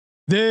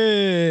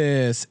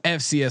This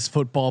FCS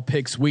Football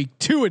Picks Week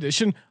 2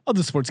 edition of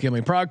the Sports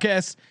Gambling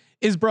Podcast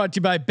is brought to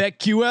you by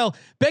BetQL.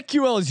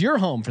 BetQL is your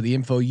home for the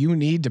info you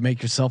need to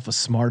make yourself a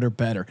smarter,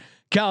 better.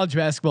 College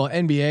basketball,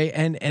 NBA,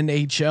 and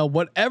NHL,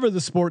 whatever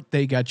the sport,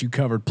 they got you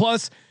covered.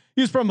 Plus,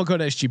 use promo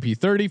code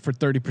SGP30 for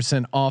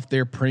 30% off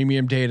their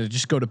premium data.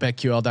 Just go to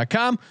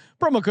BetQL.com,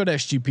 promo code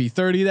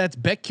SGP30. That's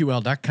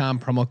BetQL.com,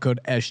 promo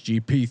code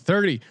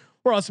SGP30.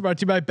 We're also brought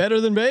to you by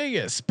Better Than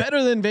Vegas.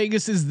 Better Than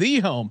Vegas is the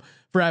home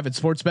for avid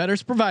sports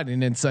bettors,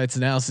 providing insights,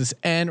 analysis,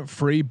 and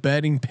free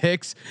betting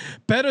picks.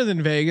 Better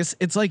Than Vegas,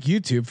 it's like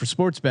YouTube for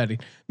sports betting.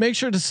 Make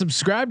sure to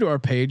subscribe to our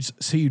page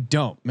so you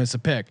don't miss a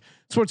pick.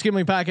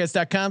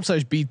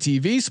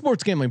 SportsGamblingPodcast.com/BTV,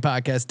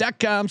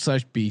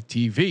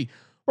 SportsGamblingPodcast.com/BTV.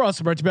 We're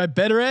also brought to you by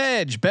Better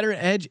Edge. Better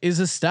Edge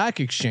is a stock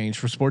exchange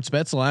for sports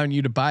bets, allowing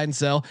you to buy and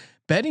sell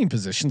betting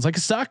positions like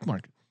a stock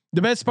market.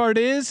 The best part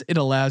is it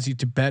allows you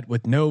to bet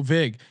with no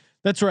vig.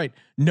 That's right.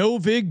 No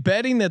vig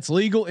betting that's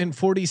legal in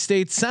 40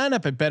 states. Sign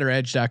up at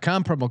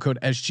betteredge.com, promo code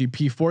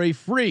SGP for a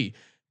free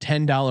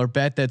 $10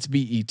 bet. That's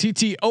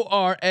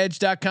BETTOR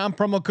edge.com,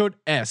 promo code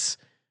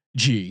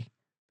SGP.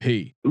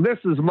 This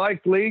is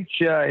Mike Leach,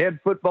 head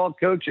football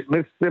coach at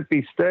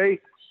Mississippi State,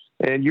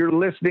 and you're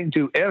listening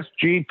to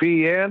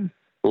SGPN.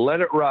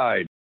 Let it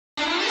ride.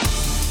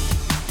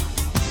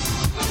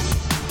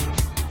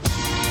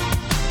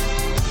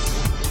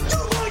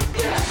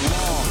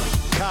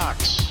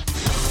 Cox.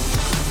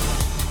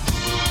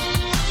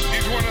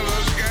 He's one of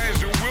those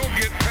guys who will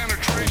get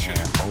penetration.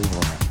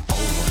 Over.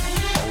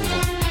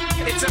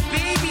 It's a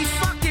baby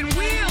fucking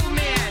wheel,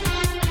 man.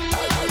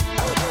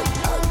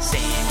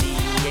 San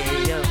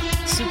Diego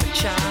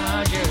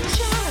Superchargers.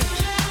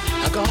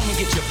 Now go home and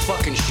get your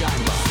fucking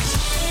shine box.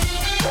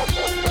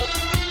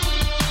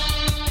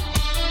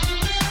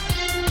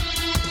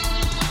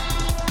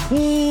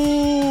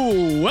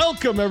 Ooh,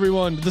 welcome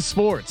everyone to the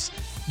Sports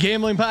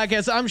Gambling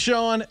Podcast. I'm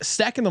Sean,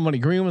 stacking the money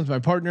green with my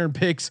partner in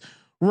picks,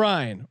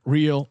 Ryan,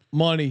 Real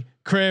Money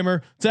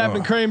Kramer. What's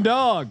happening, Kramer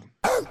Dog?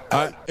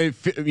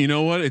 You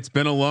know what? It's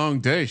been a long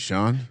day,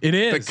 Sean. It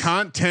is. The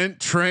content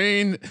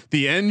train,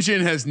 the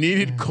engine has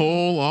needed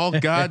coal all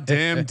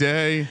goddamn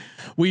day.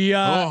 We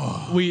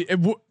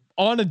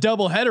on a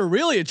double header,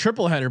 really a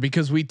triple header,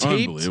 because we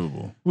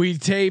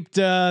taped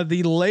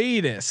the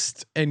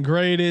latest and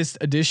greatest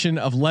edition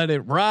of Let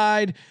It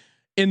Ride.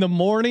 In the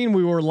morning,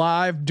 we were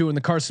live doing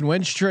the Carson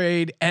Wentz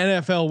trade,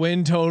 NFL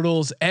win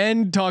totals,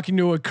 and talking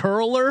to a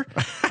curler,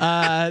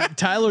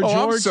 Tyler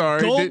George,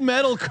 gold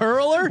medal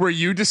curler. Were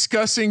you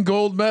discussing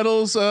gold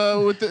medals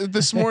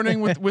this morning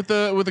with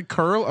a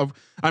curl?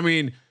 I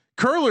mean,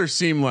 curlers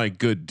seem like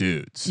good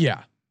dudes.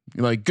 Yeah,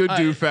 like good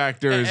dude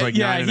factor is like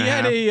yeah. 9.5. He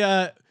had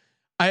a.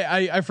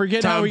 I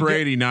forget Tom how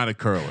Brady, not a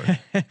curler.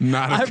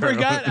 Not a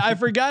curler. I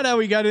forgot how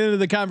we got into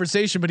the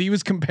conversation, but he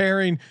was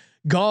comparing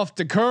golf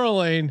to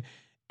curling,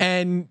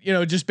 and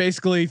just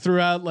basically threw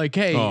out like,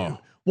 hey,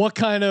 what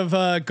kind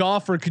of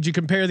golfer could you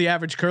compare the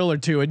average curler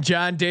to? And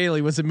John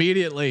Daly was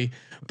immediately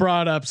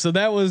brought up. So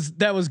that was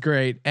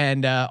great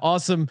and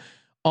awesome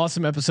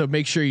episode.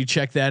 Make sure you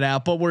check that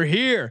out. But we're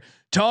here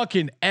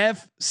talking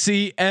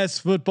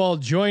FCS football.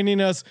 Joining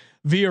us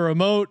via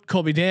remote,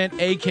 Colby Dant,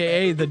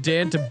 aka the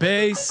Danta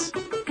Base.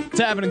 What's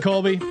happening,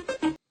 Colby?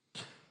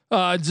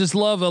 I just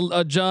love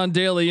a John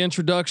Daly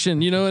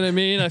introduction. You know what I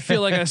mean? I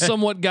feel like I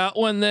somewhat got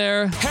one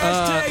there.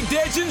 Hashtag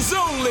Legends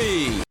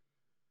only.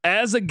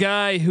 As a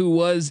guy who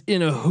was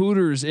in a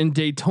Hooters in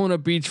Daytona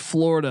Beach,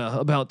 Florida,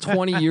 about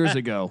 20 years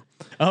ago.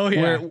 Oh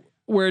yeah.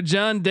 Where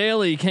John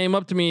Daly came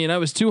up to me and I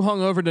was too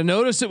hungover to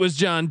notice it was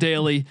John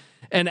Daly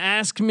and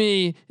asked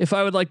me if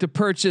I would like to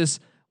purchase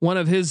one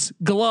of his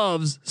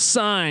gloves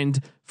signed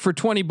for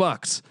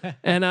 $20.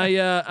 And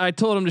I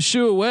told him to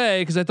shoo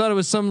away because I thought it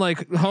was some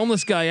like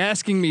homeless guy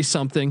asking me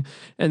something.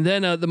 And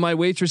then my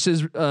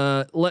waitresses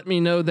let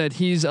me know that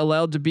he's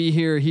allowed to be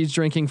here. He's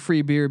drinking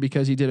free beer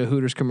because he did a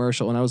Hooters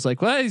commercial. And I was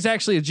like, well, he's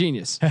actually a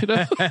genius. You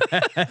know?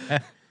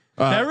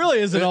 That really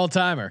is an all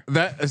timer.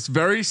 That a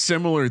very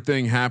similar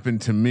thing happened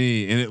to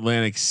me in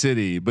Atlantic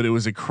City, but it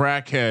was a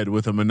crackhead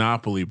with a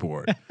Monopoly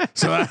board.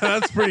 So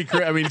that's pretty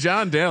crazy. I mean,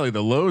 John Daly,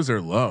 the lows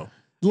are low.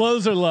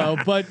 Lows are low,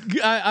 but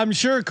I'm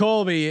sure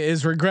Colby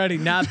is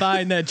regretting not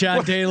buying that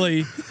John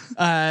Daly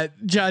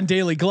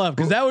glove,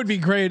 because that would be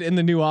great in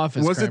the new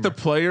office. Was it the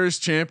Players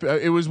Champ?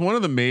 It was one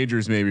of the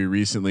majors maybe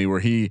recently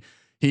where he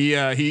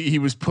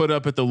was put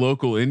up at the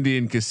local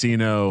Indian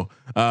casino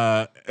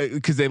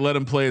because they let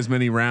him play as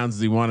many rounds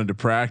as he wanted to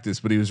practice,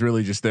 but he was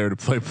really just there to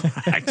play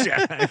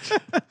blackjack.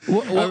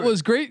 What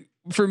was great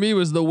for me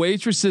was the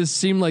waitresses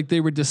seemed like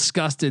they were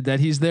disgusted that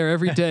he's there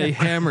every day,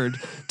 hammered,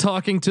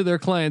 talking to their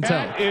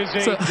clientele. That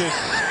is a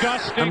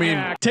disgusting. I mean,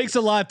 act. Takes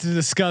a lot to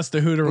discuss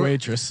the Hooter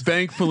waitress.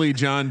 Thankfully,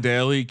 John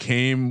Daly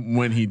came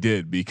when he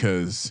did,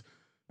 because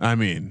I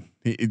mean,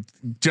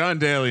 John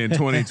Daly in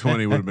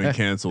 2020 would have been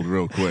canceled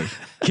real quick.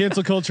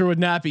 Cancel culture would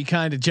not be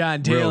kind to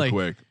John Daly. Real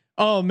quick.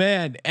 Oh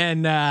man,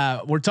 and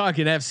we're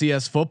talking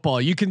FCS football.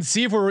 You can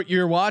see if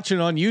you're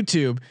watching on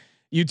YouTube.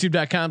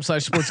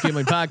 YouTube.com/sports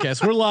gambling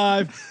podcast. We're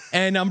live,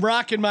 and I'm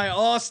rocking my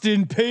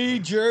Austin P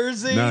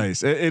jersey.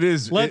 Nice. It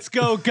is. Let's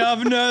go,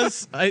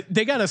 Governors.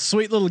 They got a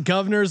sweet little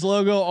Governors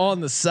logo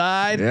on the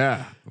side.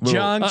 Yeah.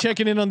 John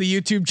checking in on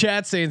the YouTube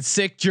chat saying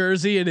sick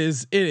jersey. It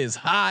is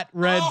hot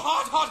red.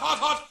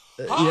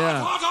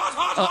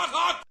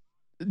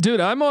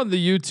 Dude, I'm on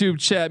the YouTube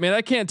chat, man.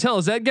 I can't tell.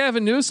 Is that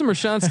Gavin Newsom or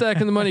Sean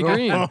Stacking the Money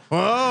Green? Oh,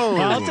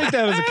 I'll take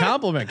that as a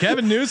compliment.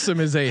 Gavin Newsom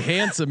is a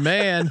handsome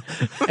man,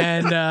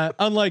 and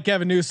unlike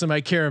Gavin Newsom,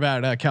 I care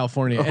about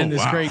California and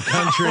this great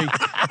country.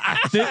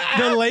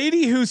 The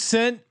lady who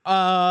sent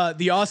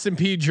the Austin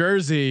P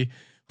jersey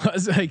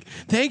was like,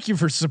 "Thank you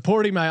for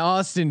supporting my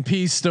Austin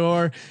P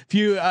store. If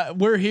you,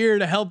 we're here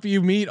to help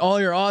you meet all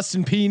your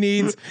Austin P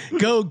needs.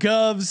 Go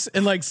Govs!"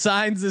 and like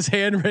signs this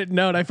handwritten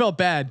note. I felt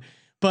bad.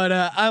 But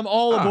I'm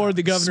all aboard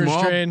the Governor's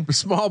train.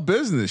 Small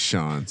business,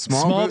 Sean.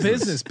 Small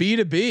business,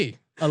 B2B.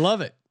 I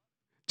love it.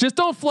 Just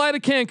don't fly to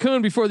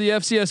Cancun before the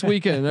FCS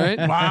weekend, right?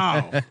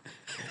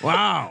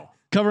 Wow.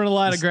 Covering a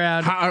lot of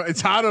ground.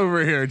 It's hot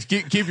over here.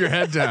 Keep your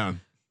head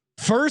down.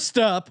 First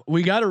up,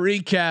 we got to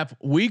recap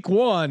week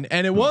 1,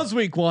 and it was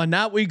week 1,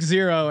 not week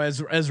 0,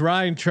 as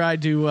Ryan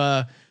tried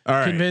to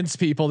convince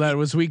people that it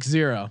was week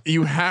 0.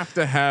 You have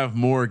to have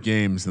more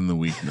games than the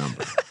week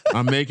number.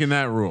 I'm making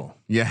that rule.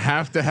 You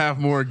have to have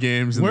more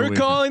games. We're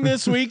calling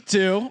this week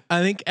 2.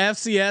 I think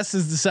FCS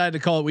has decided to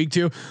call it week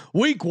 2.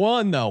 Week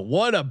 1, though,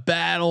 what a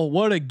battle!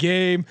 What a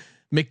game!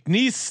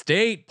 McNeese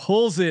State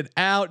pulls it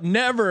out,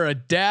 never a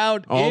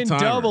doubt. In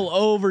double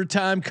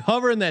overtime,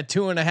 covering that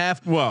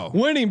 2.5. Well,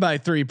 winning by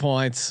 3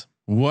 points.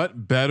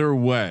 What better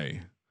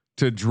way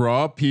to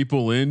draw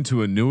people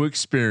into a new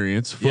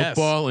experience?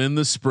 Football in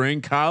the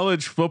spring,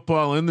 college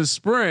football in the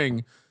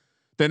spring.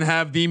 Than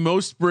have the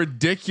most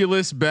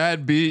ridiculous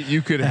bad beat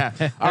you could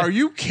have. Are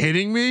you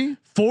kidding me?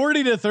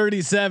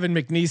 40-37,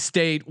 McNeese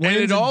State wins.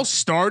 And it all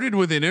started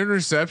with an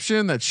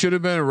interception that should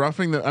have been a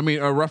roughing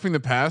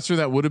the passer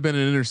that would have been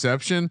an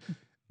interception.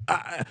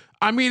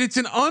 I mean, it's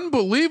an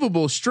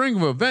unbelievable string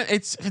of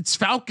events. It's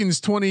Falcons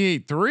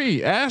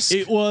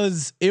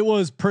 28-3. It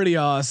was pretty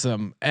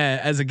awesome.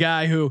 As a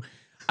guy who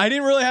I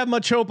didn't really have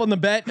much hope on the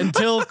bet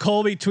until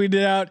Colby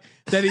tweeted out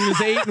that he was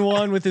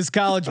 8-1 with his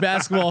college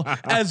basketball,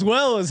 as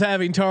well as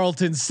having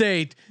Tarleton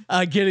State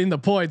getting the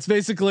points,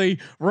 basically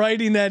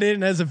writing that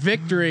in as a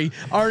victory,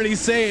 already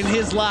saying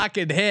his lock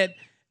had hit.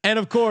 And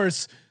of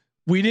course,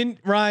 we didn't,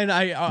 Ryan,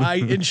 I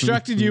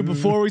instructed you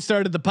before we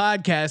started the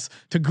podcast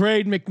to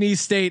grade McNeese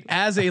State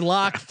as a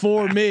lock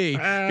for me,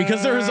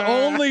 because there was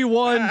only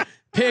one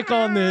pick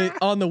on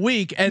the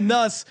week, and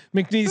thus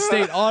McNeese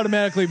State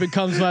automatically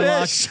becomes my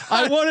lock.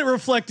 I want it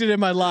reflected in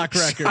my lock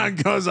record. Sean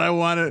goes, I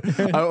want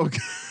it.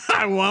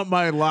 I want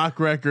my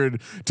lock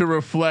record to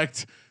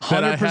reflect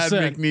that 100%. I had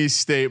McNeese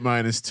State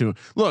 -2.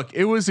 Look,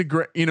 it was a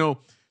great,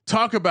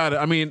 talk about it.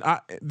 I mean,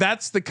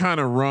 that's the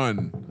kind of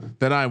run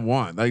that I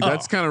want. Like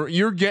that's kind of,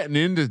 you're getting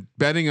into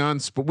betting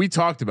on sport. We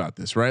talked about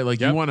this, right? Like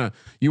you want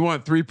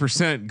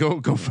 3%, go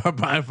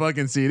buy a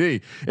fucking CD.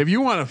 If you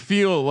want to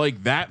feel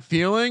like that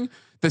feeling,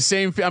 the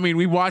same. I mean,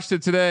 we watched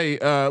it today.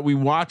 We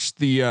watched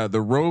the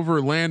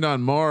rover land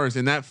on Mars,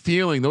 and that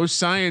feeling. Those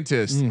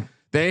scientists,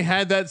 they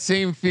had that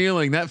same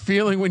feeling. That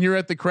feeling when you're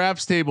at the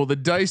craps table, the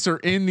dice are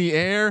in the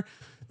air.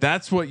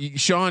 That's what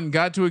Sean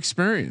got to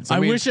experience. I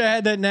wish I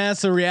had that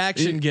NASA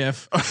reaction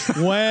GIF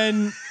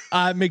when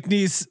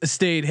McNeese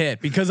State hit,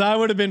 because I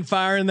would have been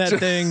firing that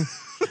thing,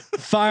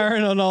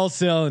 firing on all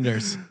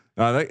cylinders.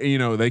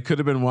 They could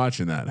have been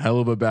watching that. Hell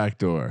of a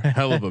backdoor.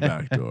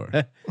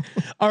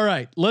 All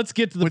right, let's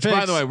get to the picks.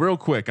 By the way, real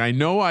quick, I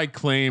know I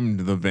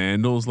claimed the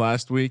Vandals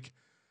last week,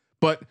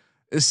 but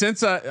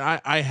since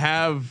I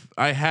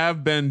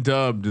have been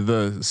dubbed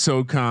the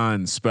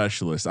SoCon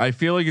specialist, I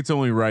feel like it's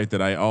only right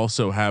that I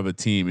also have a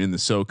team in the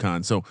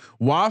SoCon. So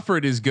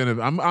Wofford is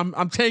gonna.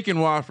 I'm taking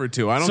Wofford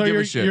too. I don't give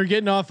a shit. You're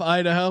getting off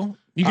Idaho.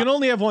 You can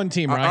only have one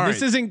team, right?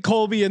 This isn't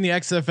Colby in the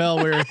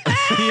XFL where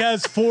he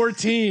has 4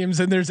 teams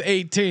and there's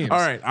 8 teams. All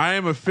right, I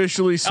am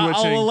officially switching.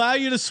 I'll allow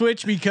you to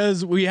switch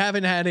because we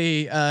haven't had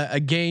a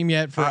game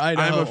yet for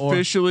Idaho. I'm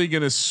officially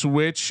going to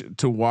switch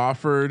to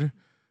Wofford.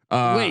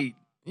 Wait,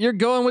 you're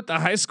going with the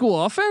high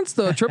school offense,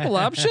 the triple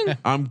option?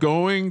 I'm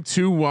going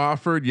to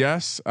Wofford.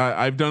 Yes,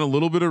 I've done a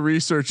little bit of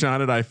research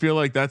on it. I feel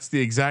like that's the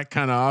exact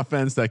kind of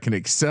offense that can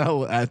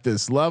excel at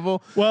this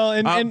level.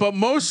 Well, but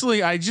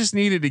mostly I just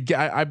needed to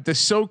get. The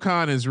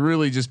SoCon has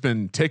really just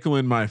been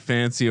tickling my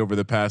fancy over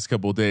the past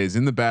couple of days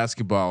in the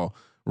basketball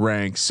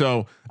ranks.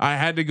 So I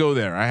had to go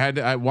there.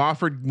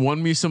 Wofford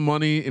won me some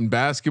money in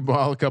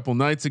basketball a couple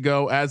nights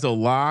ago as a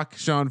lock.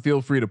 Sean,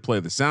 feel free to play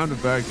the sound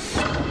effect.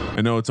 I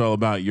know it's all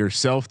about your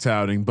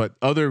self-touting, but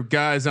other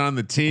guys on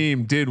the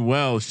team did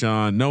well,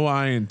 Sean. No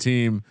I in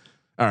team.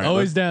 All right,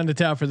 always down to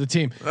tout for the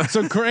team.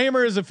 So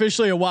Kramer is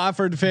officially a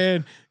Wofford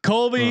fan.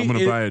 Colby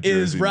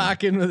is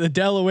rocking with the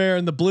Delaware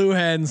and the Blue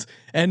Hens,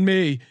 and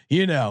me,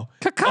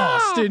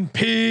 Austin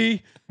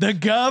P, the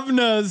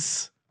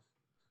Governors.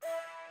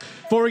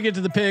 Before we get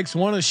to the picks,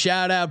 want to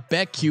shout out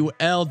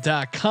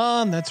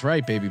BetQL.com. That's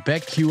right, baby.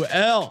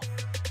 BetQL.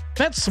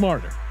 Bet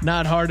smarter,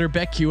 not harder.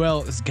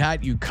 BetQL has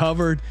got you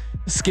covered,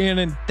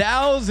 scanning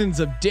thousands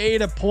of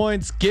data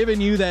points, giving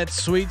you that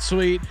sweet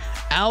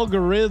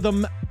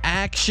algorithm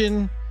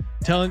action,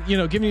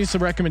 giving you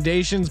some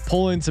recommendations,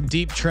 pulling some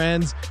deep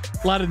trends,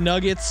 a lot of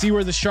nuggets, see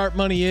where the sharp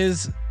money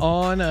is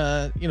on,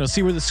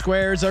 see where the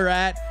squares are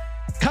at.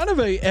 Kind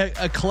of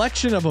a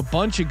collection of a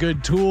bunch of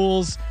good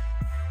tools.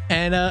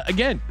 And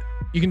again,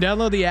 you can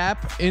download the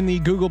app in the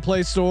Google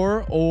Play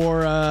Store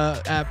or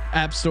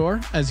App Store,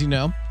 as you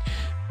know.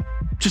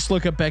 Just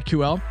look up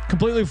BetQL.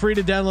 Completely free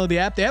to download the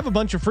app. They have a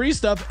bunch of free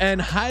stuff and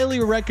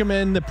highly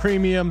recommend the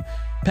premium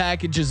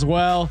package as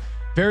well.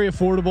 Very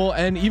affordable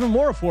and even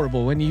more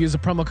affordable when you use the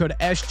promo code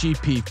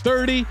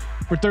SGP30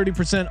 for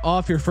 30%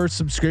 off your first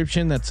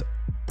subscription. That's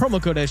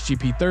promo code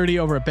SGP30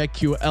 over at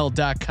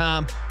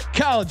BetQL.com.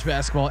 College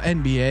basketball,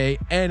 NBA,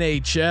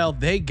 NHL,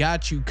 they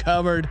got you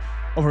covered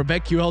over at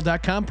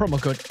BetQL.com.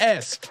 Promo code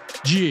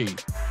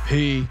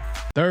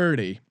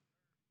SGP30.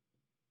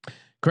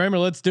 Kramer,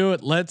 let's do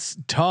it. Let's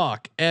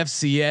talk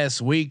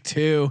FCS week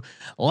 2.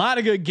 A lot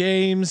of good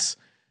games.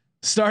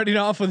 Starting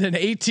off with an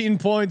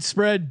 18-point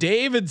spread.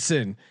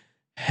 Davidson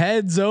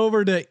heads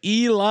over to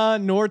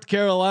Elon, North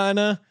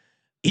Carolina.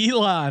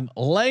 Elon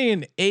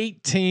laying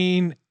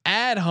 18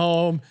 at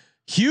home.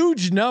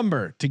 Huge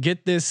number to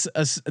get this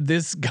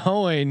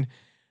going.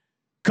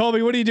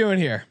 Colby, what are you doing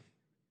here?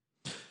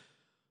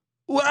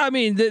 Well, I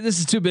mean, this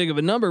is too big of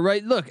a number,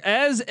 right? Look,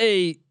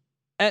 I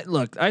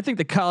think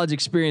the college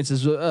experience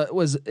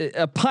was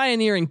a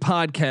pioneering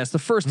podcast. The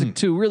first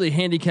to really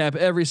handicap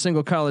every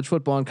single college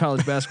football and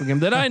college basketball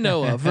game that I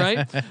know of,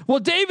 right? Well,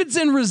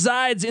 Davidson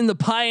resides in the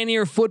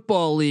Pioneer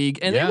Football League,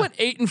 and they went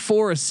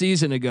 8-4 a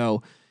season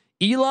ago.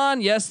 Elon,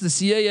 yes, the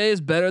CAA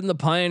is better than the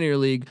Pioneer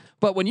League,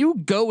 but when you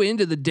go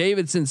into the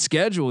Davidson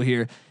schedule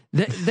here,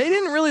 they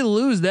didn't really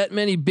lose that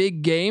many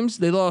big games.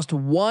 They lost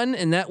one,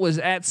 and that was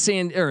at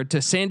San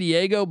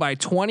Diego by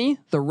 20.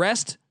 The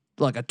rest,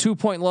 like a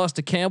 2-point loss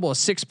to Campbell, a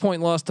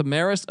 6-point loss to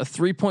Marist, a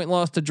 3-point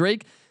loss to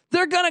Drake.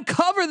 They're gonna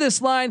cover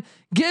this line.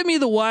 Give me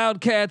the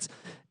Wildcats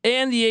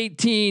and the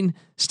 18.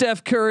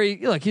 Steph Curry,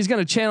 look, he's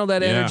gonna channel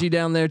that energy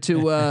down there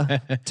to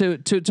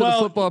the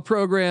football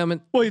program. And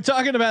you're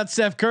talking about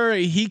Steph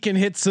Curry. He can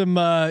hit some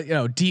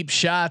deep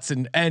shots,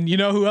 and you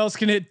know who else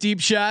can hit deep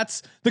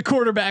shots? The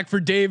quarterback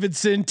for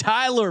Davidson,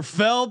 Tyler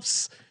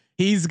Phelps.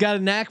 He's got a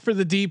knack for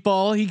the deep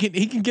ball. He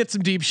can get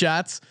some deep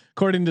shots,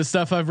 according to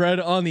stuff I've read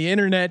on the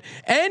internet.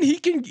 And he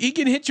can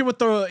hit you with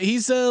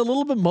he's a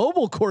little bit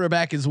mobile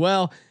quarterback as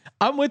well.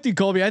 I'm with you,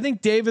 Colby. I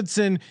think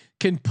Davidson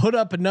can put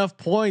up enough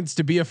points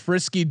to be a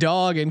frisky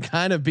dog and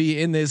kind of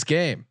be in this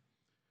game.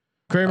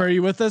 Kramer, are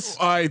you with us?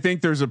 I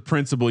think there's a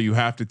principle you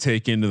have to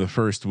take into the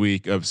first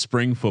week of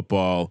spring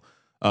football.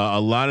 A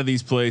lot of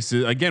these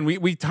places, again, we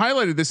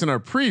highlighted this in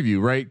our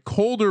preview, right?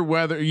 Colder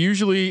weather.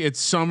 Usually it's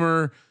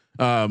summer.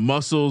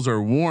 Muscles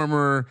are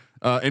warmer,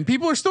 and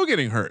people are still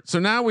getting hurt. So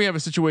now we have a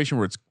situation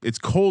where it's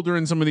colder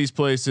in some of these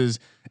places,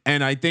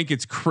 and I think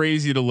it's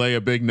crazy to lay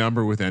a big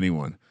number with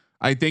anyone.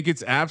 I think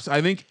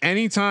I think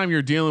anytime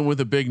you're dealing with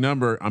a big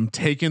number, I'm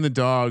taking the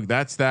dog.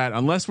 That's that.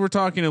 Unless we're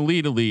talking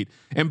elite.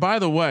 And by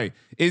the way,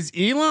 is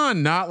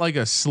Elon not like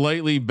a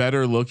slightly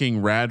better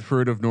looking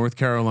Radford of North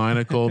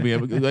Carolina, Colby?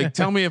 Like,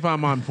 tell me if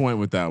I'm on point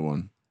with that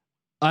one.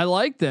 I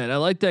like that. I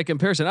like that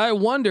comparison. I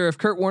wonder if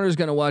Kurt Warner's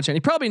going to watch any.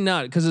 Probably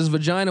not, because his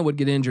vagina would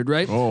get injured,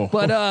 right? Oh,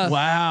 but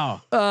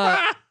wow.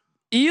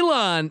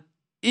 Elon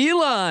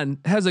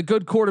has a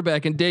good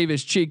quarterback in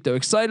Davis Cheek, though.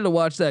 Excited to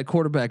watch that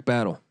quarterback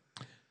battle.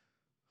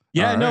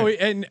 Yeah, no,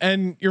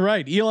 and you're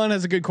right. Elon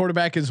has a good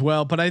quarterback as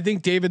well, but I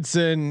think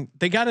Davidson,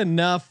 they got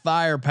enough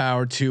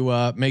firepower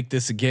to make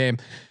this a game.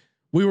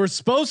 We were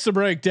supposed to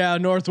break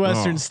down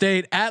Northwestern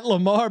State at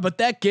Lamar, but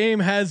that game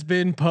has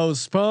been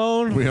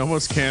postponed. We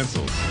almost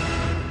canceled.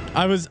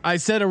 I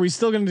said, are we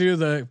still going to do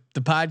the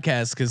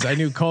podcast? Cause I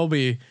knew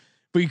Colby, if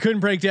we couldn't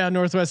break down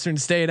Northwestern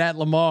State at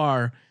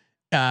Lamar,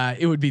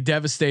 it would be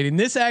devastating.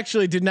 This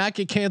actually did not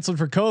get canceled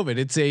for COVID.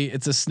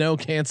 It's a snow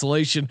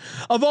cancellation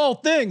of all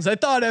things. I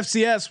thought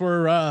FCS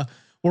were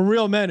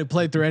real men who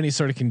played through any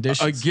sort of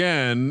conditions.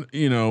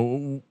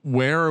 Again,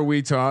 where are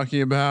we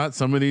talking about?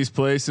 Some of these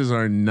places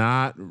they're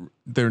not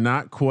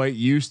quite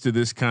used to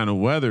this kind of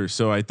weather.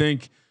 So I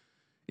think,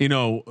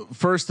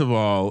 first of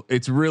all,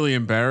 it's really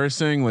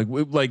embarrassing.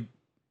 Like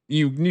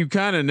you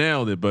kind of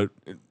nailed it, but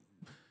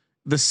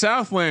the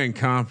Southland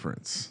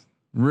Conference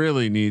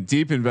really need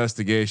deep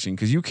investigation,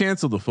 because you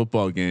canceled the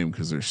football game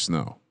because there's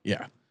snow.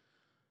 Yeah.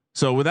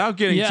 So without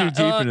getting too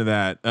deep into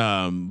that,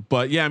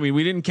 but yeah, I mean,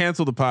 we didn't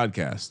cancel the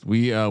podcast.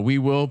 We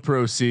will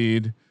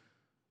proceed.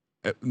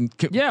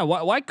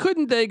 Why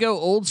couldn't they go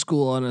old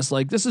school on us?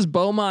 Like, this is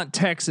Beaumont,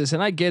 Texas,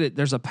 and I get it.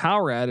 There's a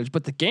power outage,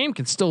 but the game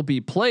can still be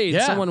played.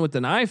 Yeah. Someone with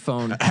an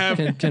iPhone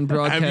can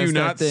broadcast. Have you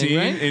not that thing, seen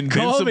right?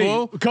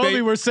 Invincible?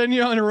 Colby, we're sending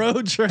you on a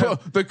road trip.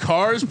 The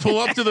cars pull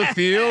up to the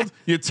field.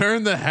 You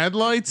turn the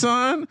headlights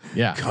on.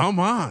 Yeah, come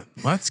on,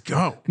 let's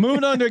go.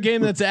 Moving on to a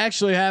game that's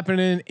actually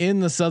happening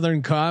in the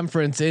Southern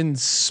Conference in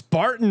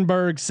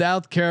Spartanburg,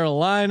 South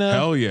Carolina.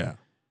 Hell yeah.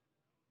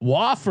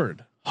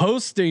 Wofford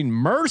hosting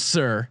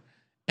Mercer.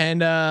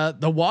 And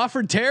the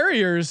Wofford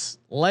Terriers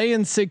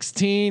laying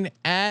 16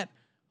 at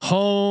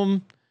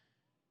home.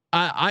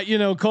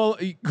 Cole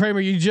Kramer,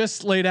 you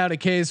just laid out a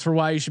case for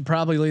why you should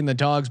probably lean the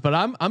dogs, but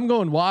I'm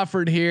going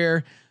Wofford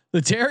here.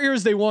 The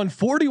Terriers, they won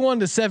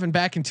 41-7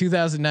 back in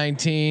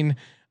 2019.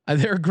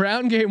 Their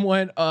ground game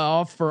went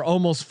off for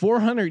almost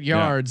 400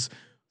 yards. Yeah.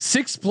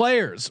 6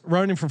 players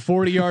running for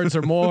 40 yards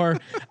or more.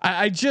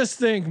 I just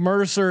think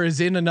Mercer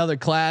is in another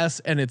class,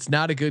 and it's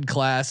not a good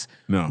class.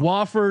 No,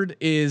 Wofford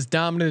is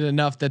dominant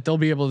enough that they'll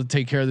be able to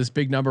take care of this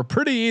big number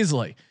pretty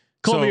easily.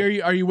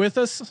 Colby, are you with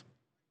us?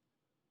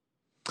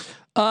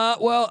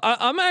 Well,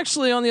 I'm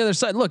actually on the other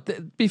side. Look,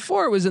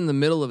 before it was in the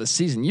middle of a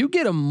season, you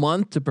get a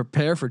month to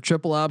prepare for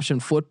triple option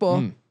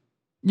football.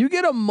 You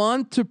get a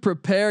month to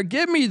prepare.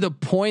 Give me the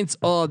points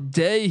all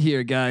day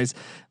here, guys.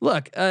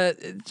 Look,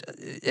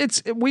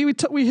 we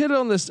hit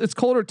on this. It's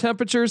colder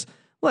temperatures.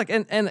 Look,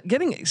 and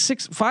getting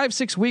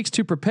 5-6 weeks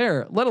to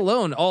prepare, let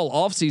alone all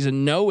off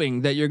season,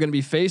 knowing that you're going to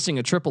be facing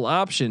a triple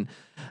option.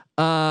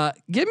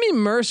 Give me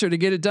Mercer to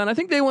get it done. I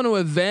think they want to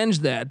avenge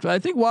that, but I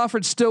think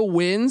Wofford still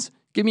wins.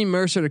 Give me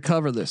Mercer to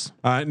cover this.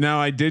 Now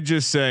I did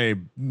just say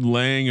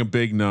laying a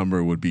big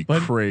number would be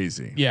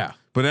crazy. Yeah.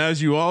 But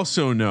as you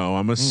also know,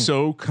 I'm a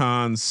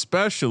SoCon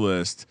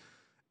specialist,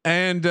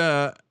 and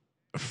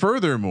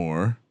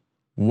furthermore,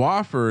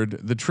 Wofford,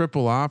 the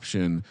triple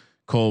option,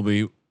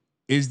 Colby,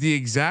 is the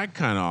exact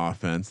kind of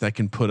offense that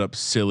can put up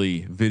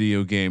silly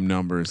video game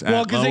numbers.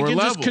 Well, because they can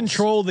just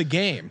control the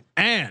game.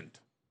 And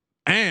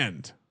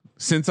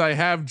since I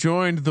have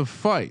joined the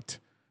fight,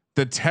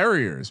 the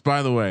Terriers,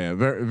 by the way, a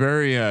very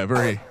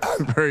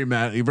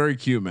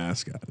cute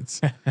mascot.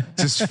 It's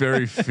just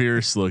very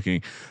fierce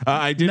looking.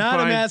 I did not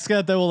a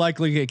mascot that will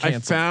likely get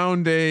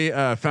canceled.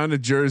 I found a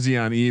jersey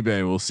on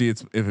eBay. We'll see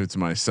if it's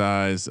my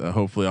size.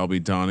 Hopefully, I'll be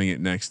donning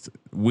it next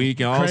week.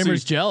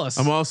 Kramer's jealous.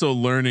 I'm also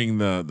learning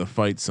the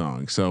fight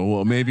song,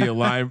 so maybe a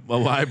live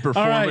performance.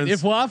 All right,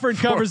 if Wofford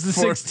covers the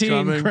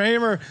 16,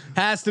 Kramer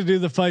has to do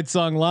the fight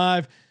song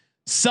live.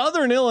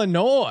 Southern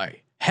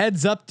Illinois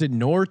heads up to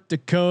North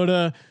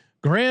Dakota.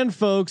 Grand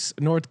Forks,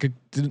 North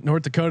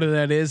Dakota.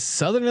 That is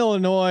Southern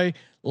Illinois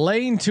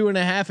laying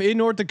 2.5 in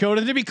North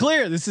Dakota. To be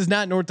clear, this is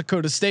not North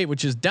Dakota State,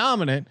 which is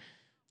dominant.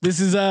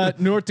 This is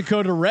North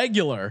Dakota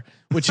regular,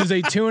 which is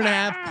a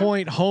 2.5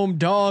 point home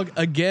dog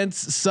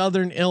against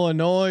Southern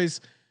Illinois.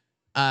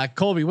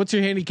 Colby, what's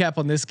your handicap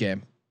on this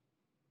game?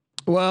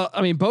 Well,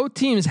 I mean, both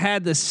teams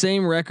had the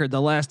same record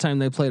the last time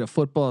they played a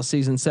football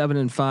season,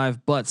 7-5.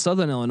 But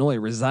Southern Illinois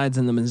resides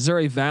in the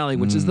Missouri Valley,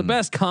 which is the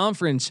best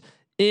conference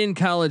in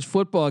college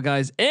football,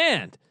 guys.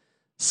 And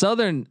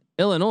Southern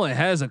Illinois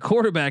has a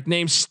quarterback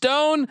named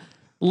Stone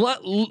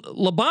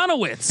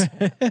Labanowitz.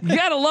 You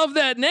gotta love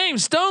that name,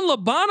 Stone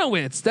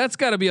Labanowitz. That's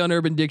got to be on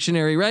Urban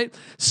Dictionary, right?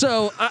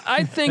 So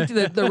I think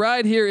that the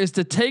ride here is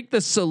to take the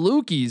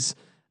Salukis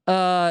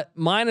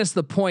minus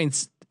the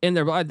points in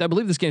there. I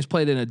believe this game's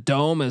played in a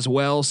dome as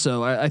well,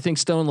 so I think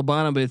Stone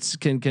Labanowitz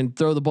can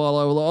throw the ball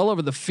all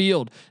over the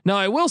field. Now,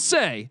 I will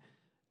say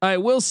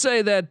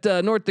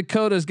that North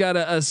Dakota's got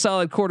a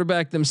solid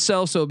quarterback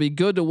themselves, so it'll be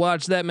good to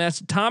watch that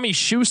match. Tommy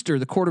Schuster,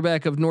 the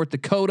quarterback of North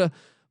Dakota,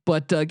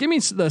 but give me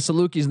the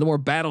Salukis, the more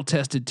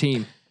battle-tested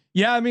team.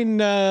 Yeah, I mean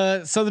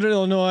Southern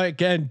Illinois,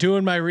 again,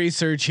 doing my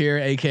research here,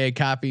 aka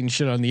copying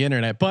shit on the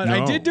internet. But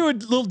I did do a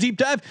little deep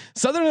dive.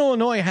 Southern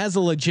Illinois has a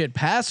legit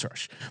pass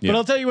rush, but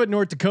I'll tell you what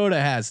North Dakota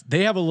has.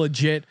 They have a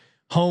legit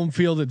home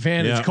field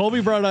advantage. Yeah.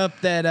 Colby brought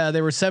up that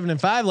they were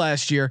 7-5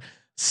 last year.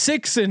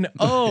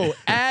 6-0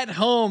 at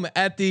home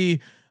at the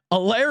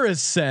Alaris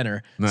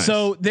Center. Nice.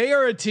 So they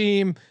are a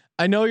team.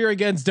 I know you're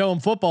against dome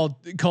football,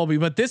 Colby,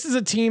 but this is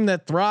a team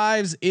that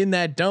thrives in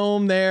that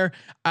dome there.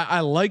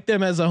 I like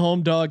them as a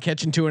home dog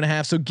catching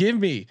 2.5. So give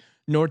me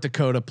North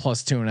Dakota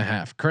plus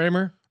 2.5.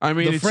 Kramer, I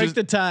mean, break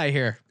the tie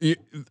here.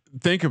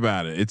 Think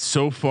about it. It's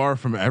so far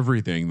from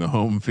everything. The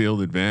home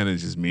field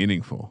advantage is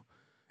meaningful.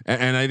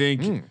 And I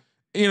think,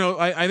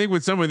 I think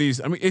with some of these,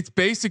 I mean, it's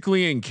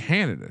basically in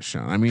Canada,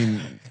 Sean. I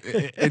mean,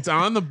 it's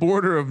on the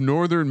border of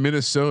northern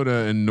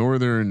Minnesota and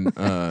northern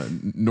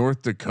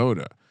North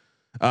Dakota.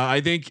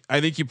 I think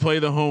you play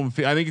the home.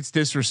 I think it's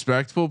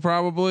disrespectful,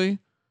 probably,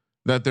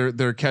 that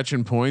they're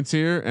catching points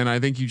here, and I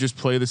think you just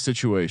play the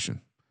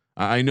situation.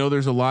 I know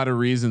there's a lot of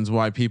reasons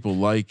why people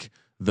like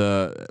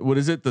the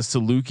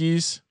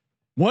Salukis.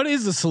 What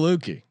is the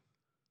Saluki?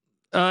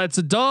 It's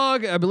a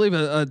dog, I believe.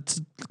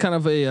 It's kind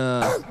of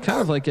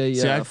like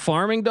a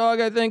farming dog,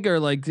 I think, or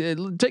like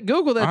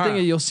Google that thing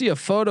and you'll see a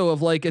photo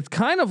of it's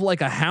kind of like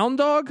a hound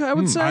dog. I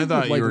would say. I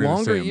thought you were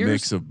going to say ears. A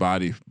mix of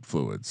body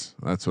fluids.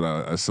 That's what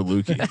a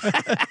Saluki.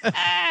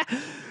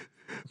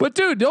 But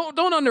dude,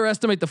 don't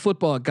underestimate the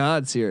football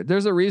gods here.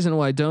 There's a reason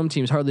why dome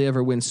teams hardly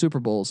ever win Super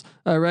Bowls.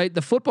 All right,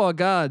 the football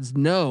gods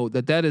know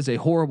that is a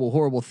horrible,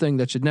 horrible thing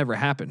that should never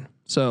happen.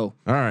 So,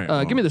 all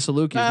right, give me the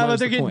Salukis. But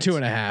they're getting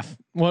 2.5.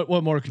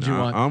 What more could you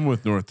want? I'm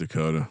with North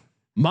Dakota.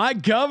 My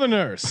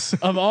Governors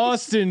of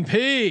Austin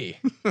P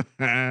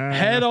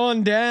head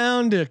on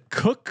down to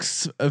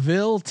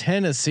Cooksville,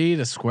 Tennessee,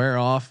 to square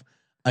off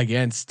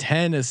against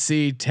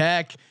Tennessee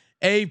Tech.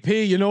 AP.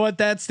 You know what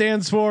that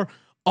stands for?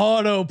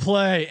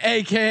 Autoplay,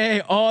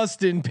 aka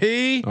Austin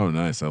P. Oh,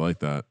 nice. I like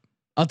that.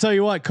 I'll tell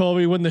you what,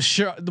 Colby. When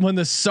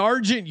the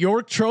Sergeant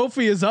York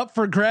Trophy is up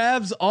for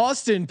grabs,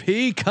 Austin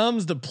P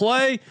comes to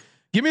play.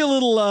 Give me a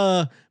little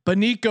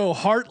Benico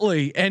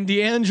Hartley and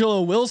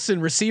D'Angelo Wilson,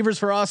 receivers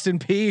for Austin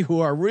P, who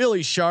are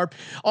really sharp.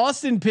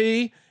 Austin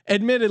P,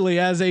 admittedly,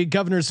 as a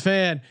Governors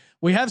fan,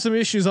 we have some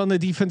issues on the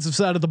defensive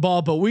side of the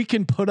ball, but we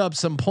can put up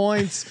some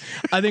points.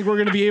 I think we're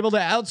going to be able to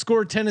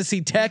outscore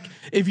Tennessee Tech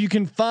if you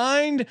can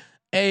find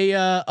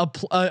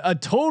a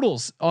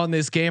totals on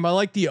this game. I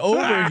like the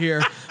over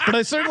here, but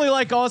I certainly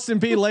like Austin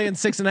P laying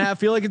 6.5.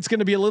 Feel like it's going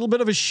to be a little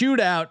bit of a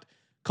shootout.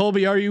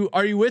 Colby, are you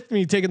with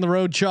me taking the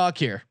road chalk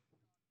here?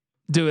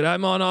 Dude,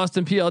 I'm on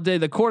Austin P all day.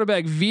 The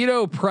quarterback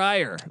Vito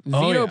Pryor.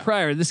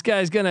 Pryor. This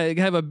guy's gonna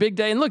have a big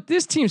day. And look,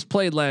 this team's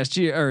played last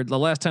year, or the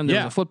last time there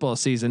was a football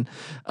season.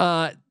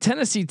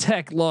 Tennessee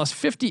Tech lost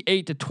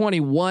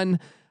 58-21.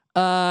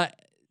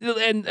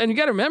 And you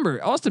got to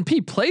remember, Austin P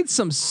played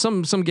some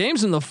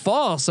games in the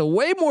fall, so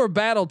way more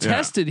battle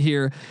tested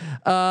here.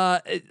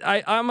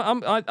 I'm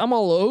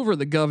all over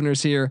the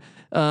Governors here.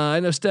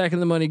 I know stacking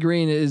the money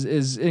green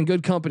is in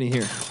good company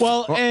here.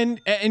 Well, and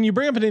you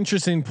bring up an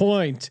interesting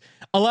point.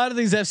 A lot of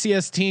these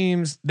FCS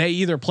teams, they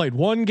either played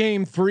 1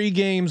 game, 3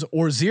 games,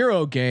 or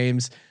 0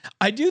 games.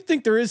 I do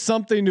think there is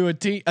something to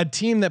a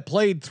team that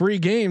played 3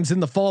 games in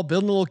the fall,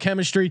 building a little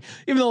chemistry.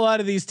 Even though a lot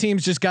of these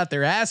teams just got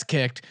their ass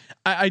kicked,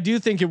 I do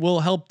think it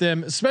will help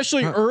them,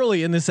 especially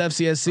early in this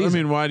FCS season. I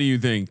mean, why do you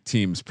think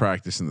teams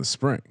practice in the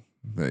spring?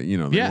 That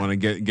they want to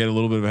get a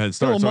little bit of a head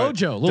start. A little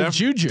mojo, a little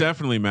juju.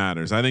 Definitely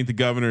matters. I think the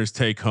Governors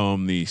take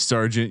home the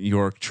Sergeant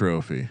York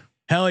Trophy.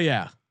 Hell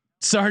yeah.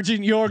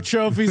 Sergeant York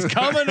Trophy's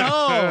coming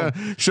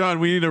home. Sean,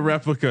 we need a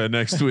replica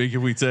next week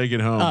if we take it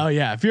home. Oh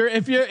yeah.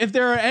 If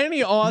there are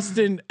any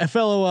Austin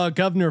fellow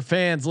Governor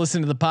fans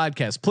listening to the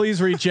podcast,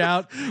 please reach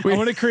out. I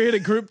want to create a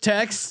group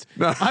text.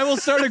 No. I will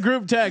start a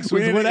group text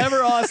with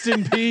whatever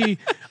Austin P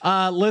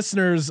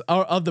listeners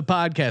are of the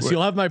podcast.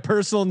 You'll have my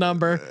personal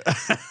number.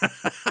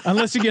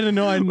 Unless you get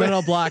annoyed, then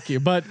I'll block you.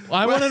 But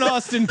I want an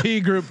Austin P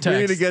group text. We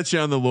need to get you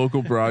on the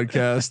local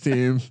broadcast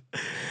team.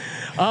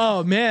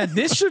 Oh man,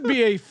 this should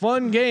be a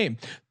fun game.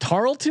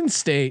 Tarleton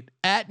State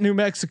at New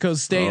Mexico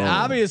State.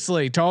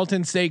 Obviously,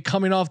 Tarleton State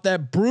coming off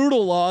that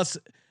brutal loss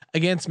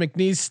against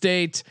McNeese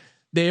State.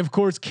 They of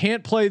course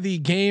can't play the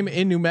game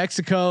in New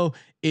Mexico.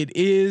 It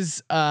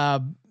is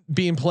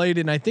being played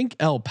in, I think,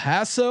 El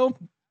Paso,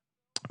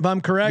 if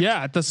I'm correct.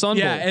 Yeah, at the Sun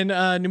Bowl. Yeah,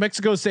 and New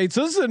Mexico State.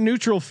 So this is a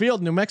neutral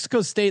field. New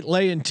Mexico State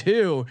laying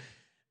 2.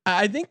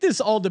 I think this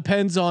all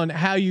depends on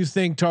how you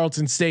think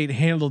Tarleton State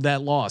handled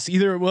that loss.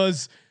 Either it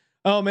was,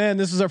 oh man,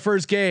 this was our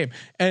first game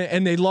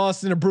and they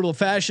lost in a brutal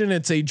fashion.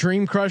 It's a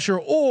dream crusher,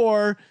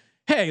 or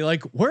hey,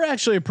 like we're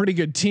actually a pretty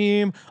good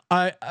team.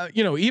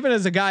 Even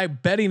as a guy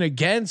betting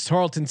against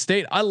Tarleton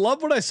State, I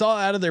love what I saw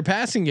out of their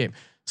passing game.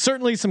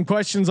 Certainly some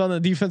questions on the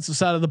defensive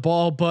side of the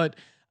ball, but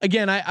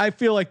again, I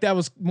feel like that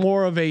was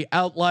more of a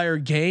outlier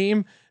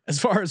game as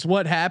far as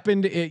what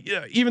happened.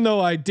 Even though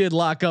I did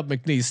lock up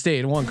McNeese State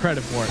and won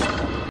credit for it.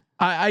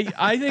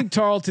 I think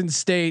Tarleton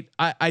State,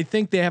 I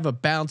think they have a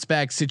bounce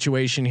back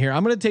situation here.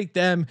 I'm going to take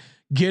them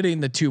getting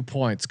the 2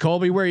 points.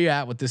 Colby, where are you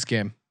at with this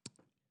game?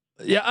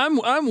 Yeah,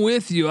 I'm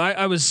with you.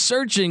 I was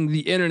searching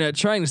the internet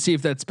trying to see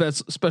if that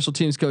special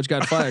teams coach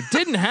got fired.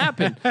 Didn't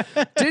happen.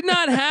 Did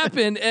not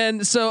happen.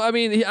 And so, I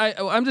mean,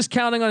 I'm just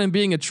counting on him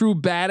being a true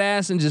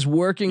badass and just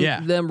working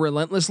them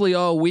relentlessly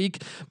all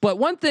week. But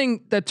one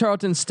thing that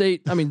Tarleton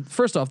State, I mean,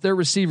 first off, their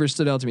receivers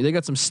stood out to me. They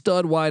got some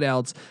stud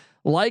wideouts.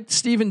 Liked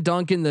Stephen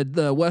Duncan,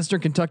 the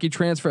Western Kentucky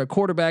transfer at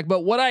quarterback.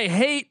 But what I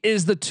hate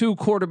is the 2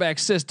 quarterback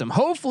system.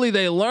 Hopefully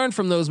they learn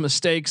from those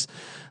mistakes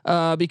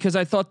because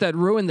I thought that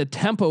ruined the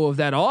tempo of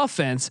that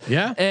offense.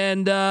 Yeah.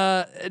 And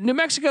New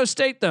Mexico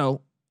State,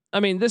 though, I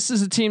mean, this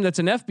is a team that's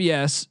an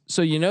FBS,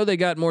 so they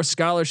got more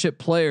scholarship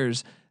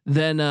players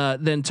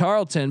than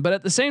Tarleton. But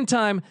at the same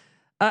time,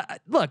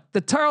 look, the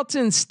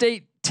Tarleton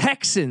State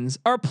Texans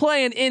are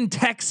playing in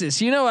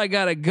Texas. I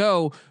got to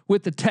go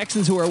with the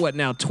Texans, who are what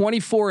now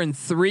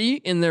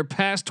 24-3 in their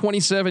past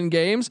 27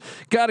 games.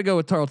 Got to go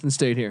with Tarleton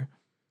State here.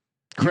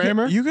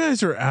 Kramer, you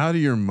guys are out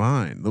of your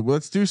mind.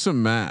 Let's do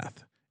some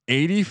math.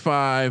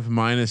 85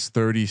 minus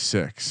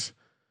 36.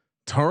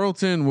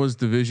 Tarleton was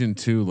Division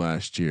II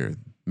last year.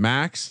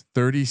 Max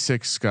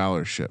 36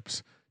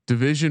 scholarships.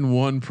 Division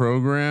I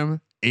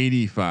program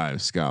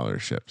 85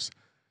 scholarships.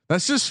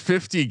 That's just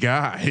 50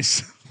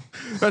 guys.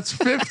 That's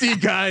 50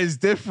 guys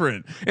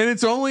different, and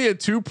it's only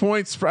at 2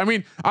 points. I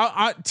mean,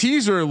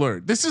 teaser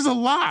alert. This is a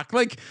lock.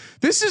 Like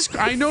this is.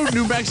 I know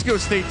New Mexico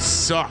State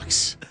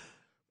sucks,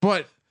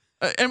 but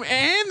and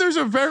there's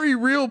a very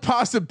real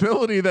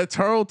possibility that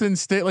Tarleton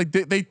State, like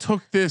they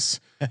took this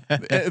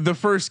the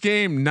first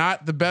game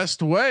not the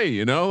best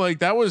way. Like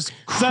that was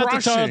crushing.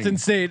 It's not the Tarleton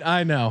State.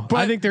 I know, but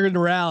I think they're going to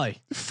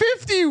rally.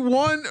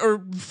 51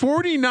 or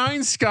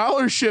 49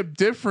 scholarship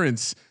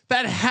difference.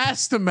 That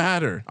has to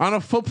matter on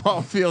a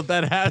football field.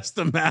 That has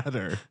to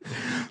matter.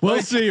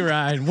 We'll see,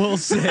 Ryan. We'll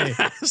see.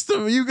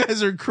 You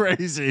guys are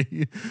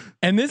crazy.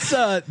 And this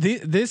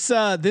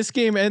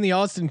game and the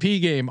Austin P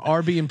game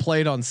are being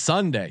played on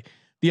Sunday.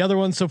 The other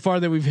ones so far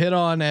that we've hit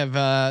on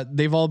have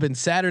they've all been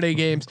Saturday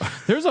games.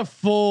 There's a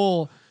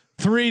full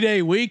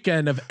 3-day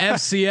weekend of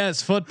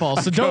FCS football,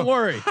 so don't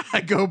worry.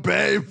 I go,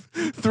 babe.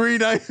 3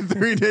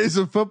 days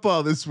of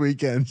football this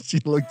weekend. She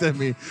looked at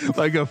me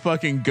like a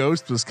fucking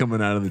ghost was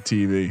coming out of the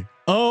TV.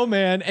 Oh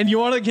man, and you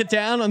want to get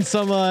down on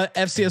some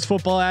FCS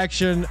football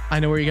action?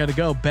 I know where you got to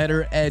go.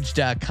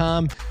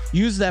 BetterEdge.com.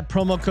 Use that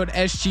promo code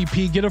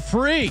SGP. Get a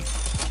free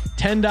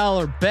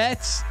 $10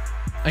 bets.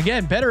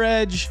 Again, Better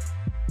Edge.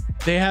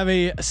 They have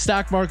a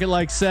stock market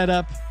like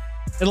setup.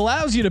 It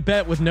allows you to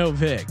bet with no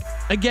vig.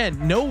 Again,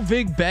 no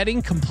vig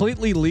betting,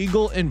 completely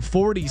legal in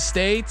 40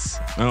 states.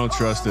 I don't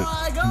trust it.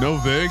 No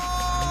vig.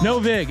 No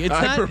vig. It's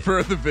I not,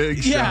 prefer the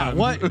vig. Yeah. Sean.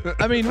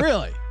 What? I mean,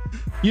 really.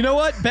 You know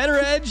what? Better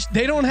Edge.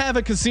 They don't have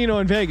a casino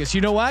in Vegas.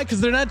 You know why?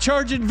 Because they're not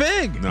charging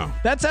vig. No.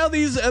 That's how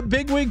these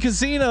big wig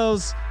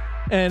casinos.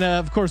 And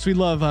of course, we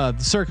love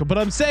the Circle. But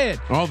I'm saying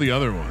all the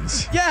other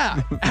ones.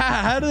 Yeah.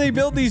 How do they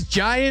build these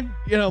giant,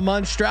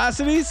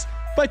 monstrosities?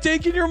 By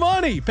taking your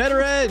money.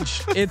 Better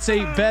Edge. It's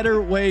a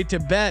better way to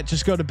bet.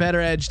 Just go to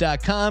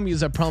betteredge.com.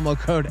 Use a promo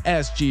code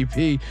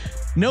SGP.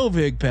 No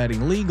vig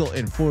betting. Legal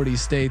in 40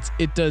 states.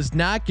 It does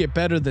not get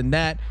better than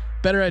that.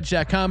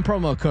 Betteredge.com.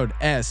 Promo code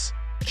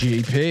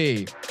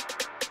SGP.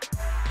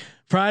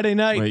 Friday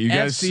night. Wait, you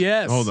guys,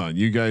 FCS. hold on.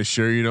 You guys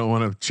sure you don't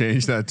want to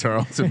change that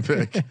Tarleton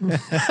pick?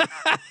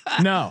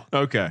 No.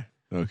 Okay.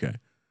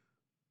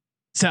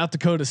 South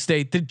Dakota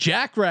State. The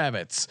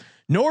Jackrabbits.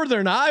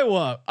 Northern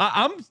Iowa.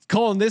 I'm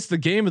calling this the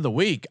game of the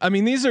week. I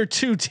mean, these are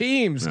two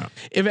teams. Yeah.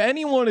 If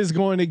anyone is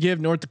going to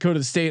give North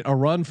Dakota State a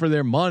run for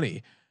their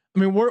money, I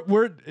mean,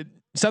 we're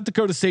South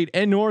Dakota State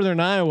and Northern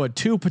Iowa,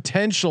 two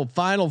potential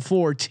Final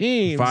Four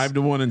teams.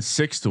 5-1 and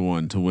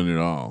 6-1 to win it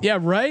all. Yeah,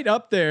 right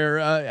up there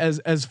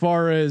as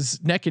far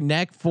as neck and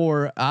neck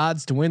for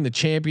odds to win the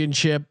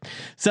championship.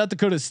 South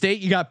Dakota State,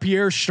 you got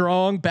Pierre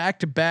Strong,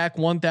 back-to-back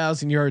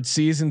 1,000-yard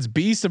seasons,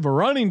 beast of a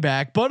running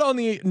back. But on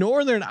the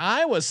Northern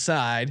Iowa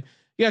side,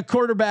 you got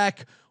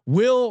quarterback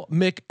Will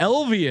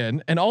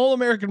McElvian and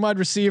All-American wide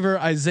receiver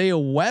Isaiah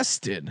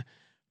Weston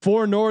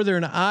for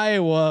Northern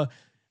Iowa.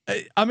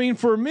 I mean,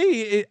 for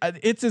me,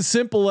 it's as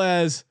simple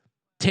as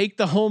take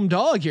the home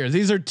dog here.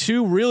 These are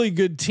two really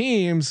good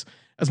teams.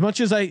 As much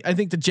as I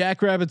think the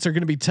Jackrabbits are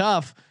going to be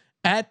tough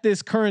at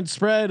this current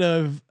spread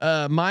of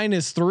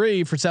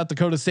 -3 for South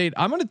Dakota State,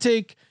 I'm going to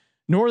take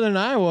Northern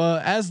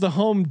Iowa as the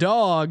home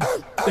dog.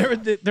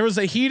 There was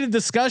a heated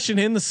discussion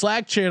in the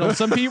Slack channel.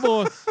 Some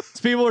people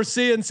are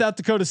seeing South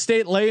Dakota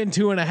State laying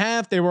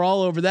 2.5. They were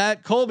all over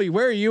that. Colby,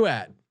 where are you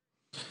at?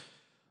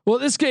 Well,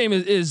 this game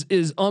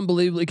is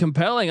unbelievably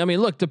compelling. I mean,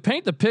 look, to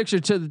paint the picture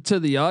to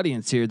the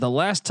audience here, the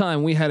last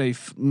time we had a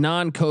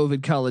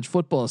non-COVID college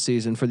football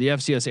season for the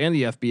FCS and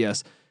the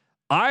FBS,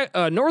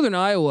 Northern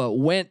Iowa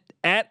went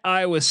at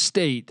Iowa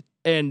State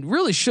and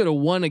really should have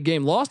won a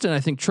game, lost in I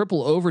think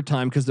triple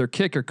overtime because their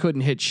kicker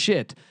couldn't hit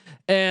shit,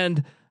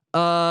 and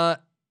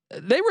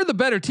they were the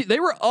better team. They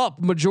were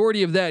up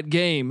majority of that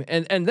game,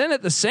 and then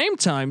at the same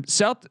time,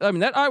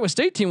 that Iowa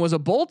State team was a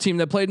bowl team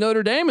that played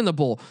Notre Dame in the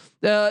bowl.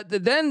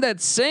 Then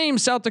that same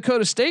South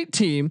Dakota State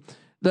team,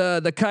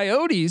 the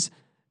Coyotes,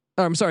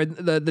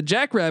 the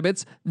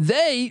Jackrabbits,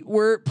 they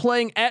were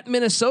playing at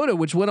Minnesota,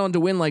 which went on to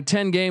win like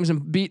 10 games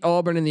and beat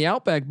Auburn in the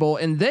Outback Bowl,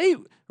 and they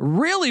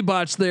really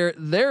botched their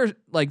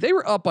they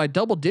were up by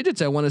double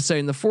digits, I want to say,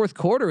 in the fourth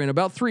quarter, and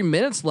about 3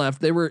 minutes left,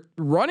 they were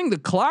running the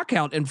clock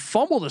out and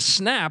fumbled a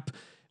snap,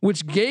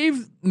 which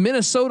gave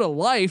Minnesota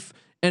life,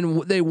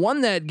 and they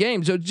won that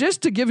game. So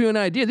just to give you an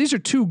idea, these are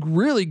two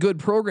really good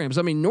programs.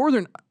 I mean,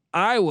 Northern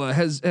Iowa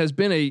has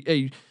been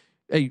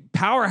a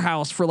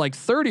powerhouse for like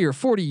 30 or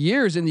 40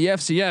 years in the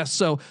FCS.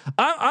 So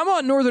I'm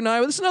on Northern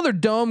Iowa. This is another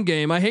dome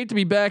game. I hate to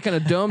be back on a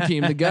dome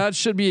team. The gods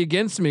should be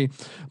against me.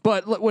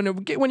 But when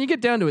you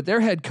get down to it,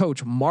 their head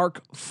coach,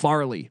 Mark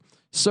Farley,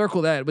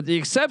 circle that, with the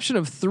exception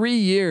of 3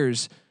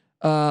 years,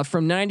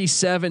 from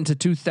 97 to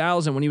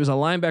 2000, when he was a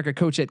linebacker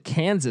coach at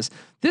Kansas.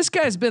 This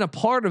guy's been a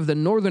part of the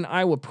Northern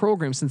Iowa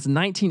program since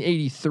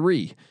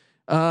 1983.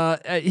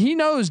 He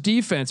knows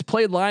defense,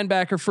 played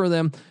linebacker for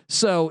them.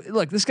 So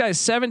look, this guy's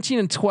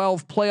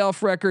 17-12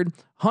 playoff record,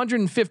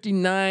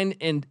 159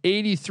 and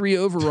 83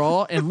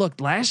 overall. And look,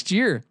 last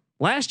year,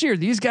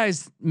 these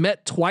guys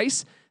met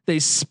twice. They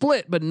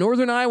split, but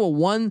Northern Iowa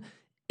won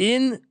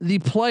in the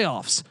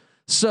playoffs.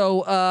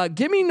 So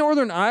give me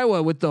Northern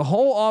Iowa with the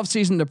whole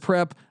offseason to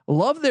prep.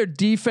 Love their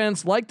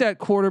defense, like that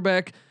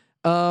quarterback.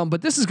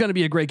 But this is going to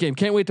be a great game.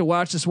 Can't wait to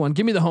watch this one.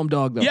 Give me the home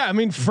dog though. Yeah, I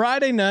mean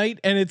Friday night,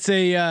 and it's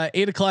a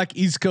 8:00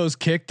 East Coast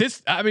kick.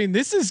 This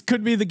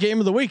could be the game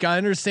of the week. I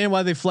understand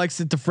why they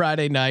flexed it to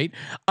Friday night.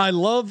 I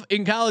love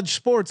in college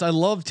sports. I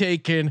love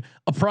taking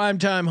a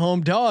primetime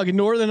home dog, and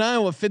Northern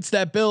Iowa fits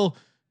that bill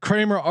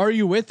Kramer, are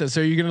you with us?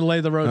 Are you going to lay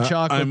the road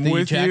chalk I'm with the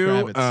with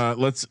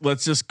Jackrabbits? you.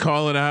 Let's just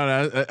call it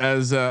out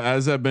as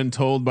I've been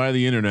told by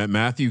the internet.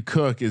 Matthew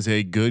Cook is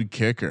a good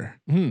kicker.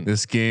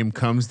 This game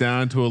comes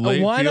down to a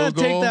late why field not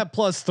goal. take that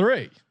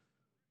 +3?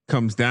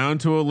 Comes down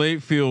to a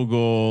late field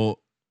goal.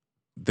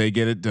 They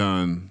get it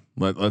done.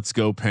 Let's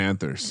go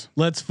Panthers.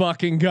 Let's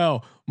fucking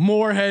go.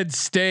 Morehead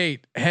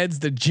State heads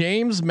to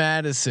James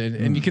Madison,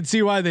 and you can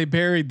see why they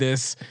buried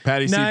this.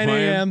 Patty C 9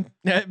 a.m.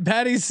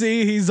 Patty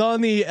C. He's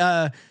on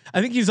the. I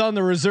think he's on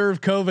the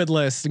reserve COVID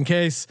list in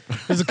case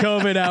there's a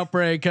COVID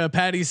outbreak.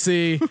 Patty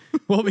C.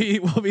 will be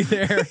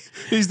there.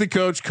 He's the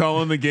coach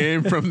calling the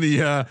game from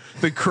the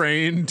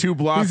crane 2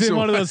 blocks. He's in away.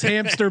 one of those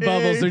hamster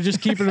bubbles. They're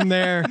just keeping him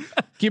there,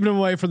 keeping him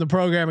away from the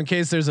program in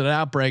case there's an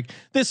outbreak.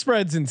 This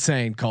spread's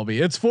insane, Colby.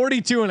 It's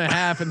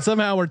 42.5, and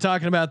somehow we're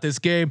talking about this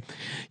game.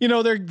 You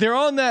know, they're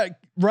on that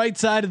right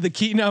side of the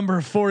key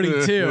number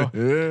 42.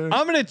 I'm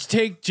going to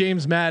take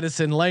James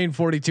Madison laying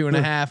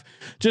 42.5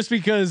 just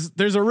because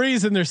there's a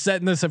reason they're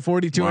setting this at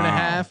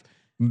 42.5.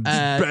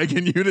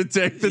 Begging you to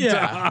take the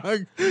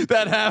dog.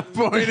 That half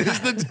point is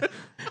the.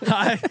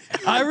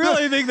 I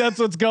really think that's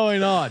what's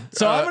going on.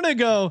 So I'm going to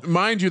go.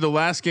 Mind you, the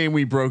last game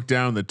we broke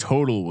down, the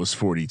total was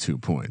 42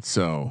 points.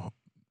 So,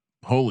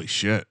 holy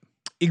shit.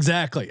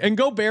 Exactly. And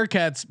Go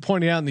Bearcats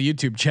pointing out in the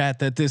YouTube chat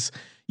that this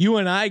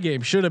UNI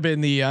game should have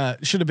been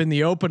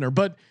the opener,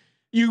 but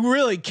you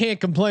really can't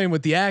complain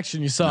with the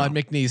action you saw at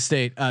McNeese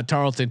State,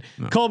 Tarleton.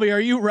 No. Colby, are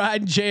you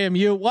riding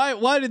JMU?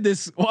 Why did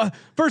this?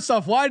 First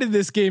off, why did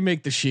this game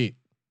make the sheet?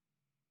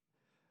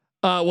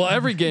 Well,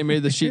 every game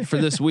made the sheet for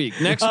this week.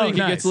 Next week it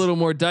gets a little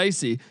more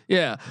dicey.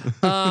 Yeah.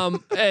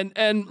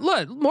 And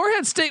look,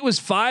 Morehead State was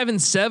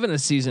 5-7 a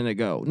season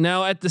ago.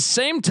 Now at the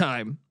same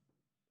time,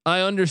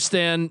 I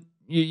understand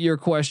your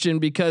question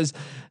because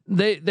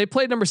they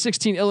played number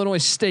 16 Illinois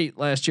State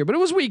last year, but it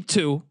was week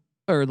 2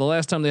 or the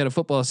last time they had a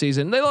football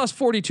season. They lost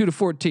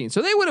 42-14.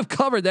 So they would have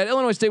covered that.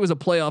 Illinois State was a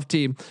playoff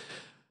team.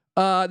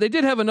 They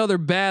did have another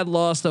bad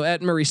loss though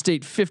at Murray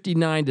State,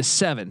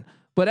 59-7.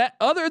 But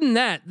other than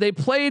that, they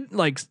played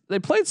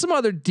some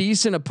other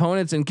decent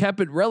opponents and kept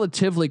it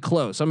relatively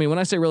close. I mean, when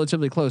I say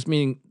relatively close,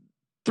 meaning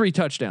 3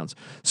 touchdowns.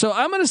 So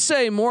I'm going to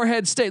say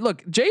Morehead State.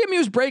 Look,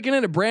 JMU's breaking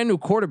in a brand new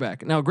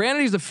quarterback. Now,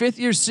 granted, he's a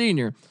 5th-year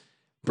senior.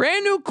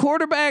 Brand new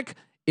quarterback.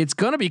 It's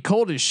going to be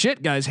cold as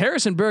shit, guys.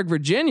 Harrisonburg,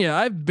 Virginia.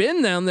 I've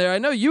been down there. I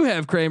know you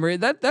have, Kramer.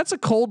 That's a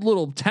cold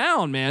little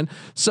town, man.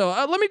 So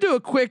let me do a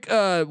quick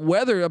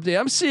weather update.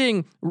 I'm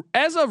seeing,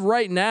 as of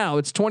right now,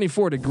 it's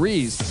 24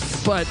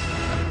 degrees, but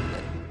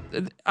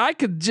I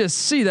could just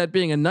see that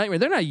being a nightmare.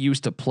 They're not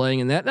used to playing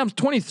in that. I'm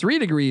 23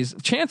 degrees.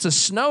 Chance of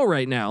snow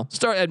right now.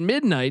 Start at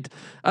midnight.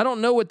 I don't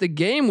know what the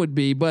game would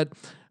be, but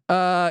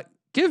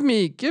give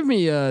me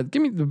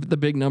the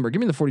big number. Give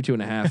me the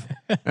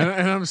 42.5.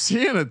 and I'm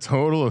seeing a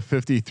total of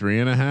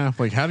 53.5.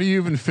 Like, how do you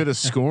even fit a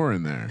score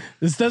in there?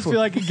 This does feel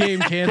like a game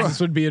Kansas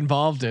would be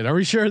involved in. Are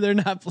we sure they're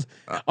not?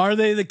 Are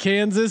they the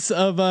Kansas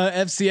of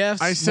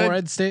FCS?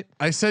 Morehead State.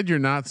 I said you're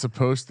not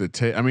supposed to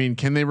take. I mean,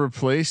 can they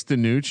replace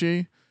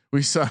DiNucci?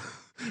 We saw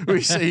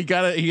he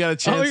got a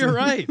chance. Oh, you're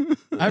right.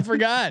 I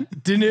forgot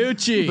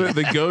DiNucci.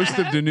 The ghost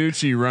of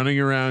DiNucci running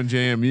around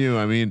JMU.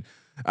 I mean,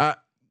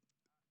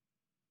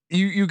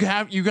 you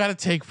got to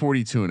take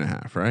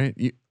 42.5,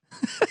 right?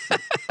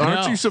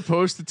 Aren't you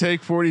supposed to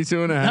take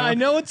 42.5? I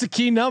know it's a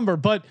key number,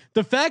 but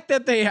the fact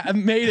that they have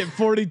made it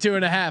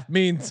 42.5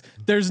 means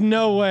there's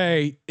no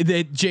way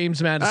that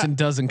James Madison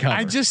doesn't cover.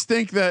 I just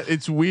think that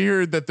it's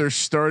weird that they're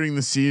starting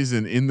the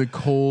season in the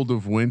cold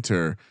of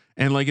winter.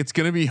 And like, it's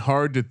going to be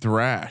hard to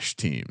thrash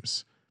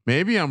teams.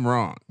 Maybe I'm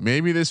wrong.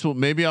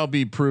 Maybe I'll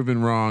be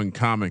proven wrong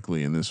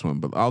comically in this one,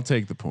 but I'll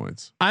take the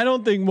points. I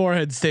don't think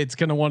Morehead State's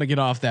going to want to get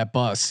off that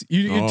bus.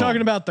 You're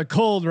talking about the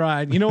cold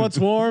ride. You know what's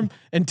warm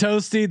and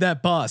toasty?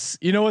 That bus.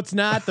 You know what's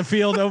not? The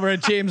field over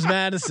at James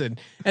Madison.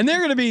 And they're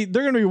going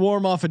to be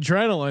warm off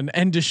adrenaline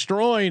and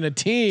destroying a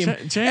team.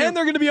 And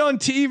they're going to be on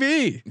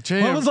TV.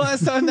 When was the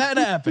last time that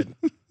happened?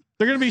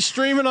 They're going to be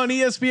streaming on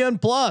ESPN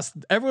Plus.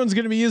 Everyone's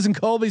going to be using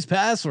Colby's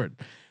password.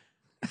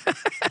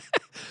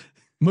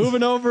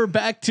 Moving over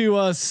back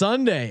to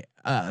Sunday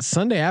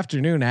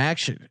afternoon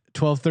action,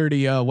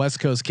 12:30 West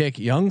Coast kick.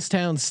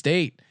 Youngstown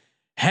State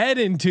head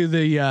into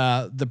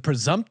the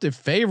presumptive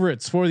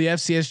favorites for the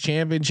FCS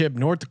championship.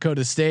 North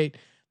Dakota State,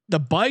 the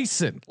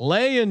Bison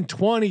laying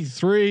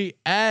 23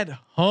 at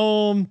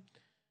home.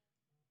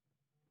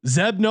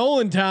 Zeb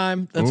Nolan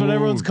time. That's what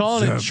everyone's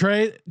calling it.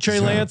 Trey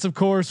Lance, of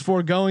course,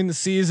 foregoing the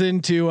season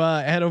to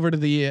head over to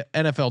the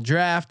NFL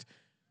draft.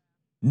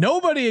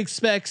 Nobody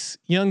expects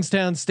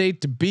Youngstown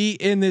State to be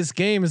in this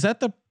game. Is that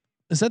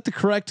the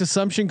correct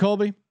assumption,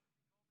 Colby?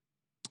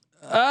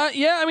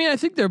 Yeah, I mean, I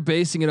think they're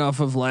basing it off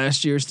of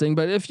last year's thing.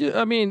 But if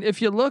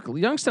you look,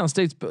 Youngstown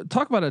State's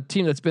talk about a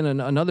team that's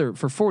been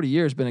for 40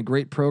 years, been a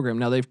great program.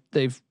 Now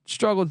they've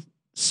struggled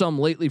some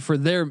lately for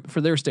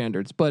their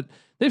standards, but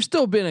they've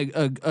still been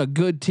a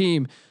good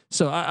team.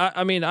 So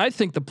I mean, I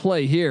think the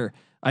play here.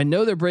 I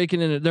know they're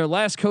breaking in. Their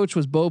last coach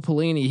was Bo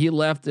Pelini. He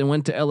left and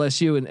went to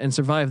LSU and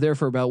survived there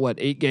for about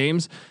 8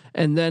 games,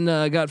 and then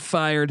got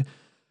fired.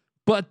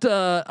 But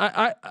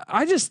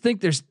I just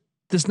think this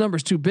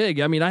number's too big.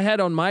 I mean, I had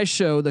on my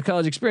show, The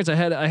College Experience, I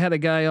had a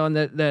guy on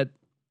that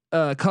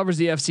covers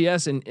the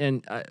FCS,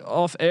 and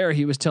off air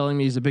he was telling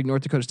me he's a big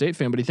North Dakota State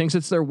fan, but he thinks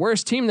it's their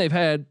worst team they've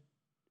had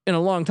in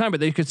a long time. But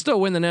they could still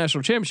win the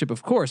national championship,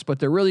 of course. But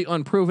they're really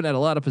unproven at a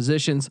lot of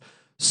positions.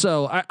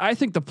 So I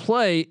think the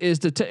play is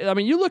to. I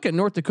mean, you look at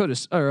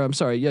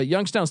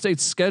Youngstown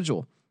State's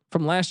schedule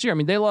from last year. I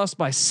mean, they lost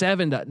by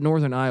 7 to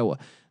Northern Iowa.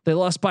 They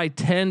lost by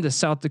 10 to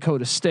South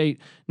Dakota State.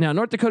 Now,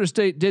 North Dakota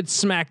State did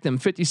smack them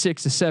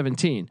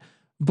 56-17,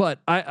 but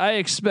I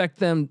expect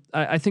them.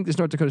 I think this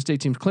North Dakota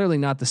State team's clearly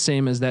not the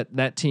same as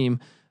that team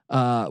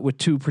with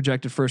 2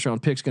 projected first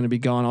round picks going to be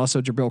gone.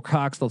 Also, Jabril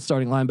Cox, the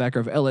starting linebacker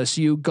of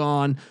LSU,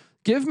 gone.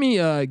 Give me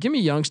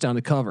Youngstown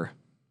to cover.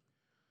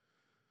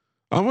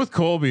 I'm with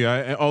Colby.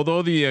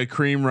 Although the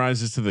cream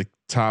rises to the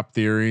top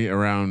theory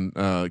around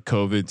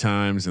COVID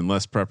times and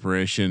less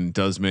preparation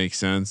does make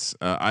sense.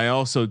 I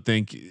also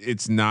think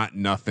it's not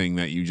nothing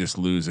that you just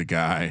lose a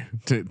guy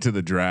to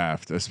the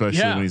draft,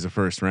 especially when he's a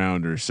first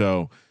rounder.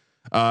 So,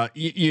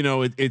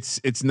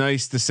 it's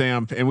nice to say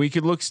and we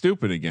could look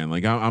stupid again.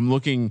 Like I'm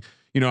looking.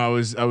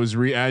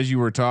 As you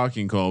were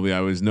talking, Colby, I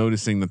was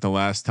noticing that the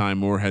last time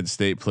Morehead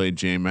State played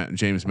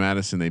James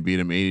Madison, they beat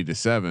him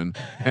 80-7.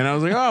 And I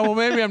was like, oh, well,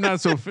 maybe I'm not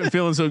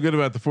feeling so good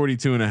about the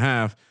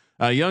 42.5.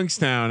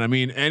 Youngstown. I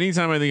mean,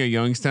 anytime I think of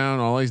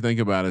Youngstown, all I think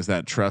about is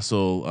that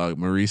Tressel,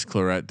 Maurice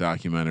Claret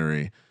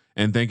documentary,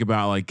 and think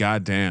about like,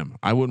 goddamn,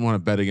 I wouldn't want to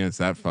bet against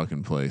that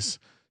fucking place.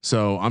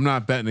 So I'm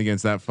not betting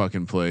against that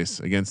fucking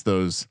place, against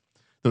those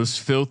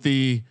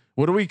filthy.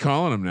 What are we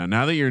calling them now?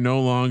 Now that you're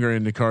no longer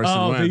into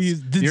Carson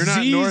Wentz, you're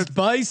not North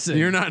Bison.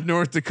 You're not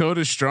North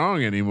Dakota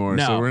strong anymore.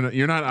 No. So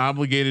you're not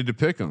obligated to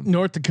pick them.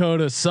 North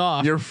Dakota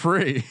soft. You're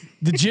free.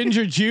 The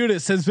Ginger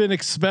Judas has been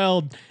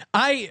expelled.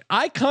 I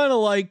kind of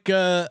like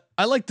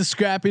I like the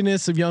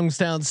scrappiness of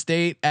Youngstown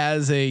State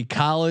as a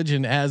college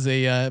and as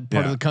a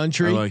part of the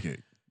country. I like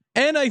it.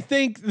 And I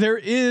think there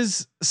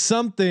is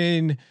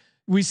something.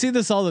 We see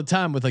this all the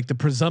time with like the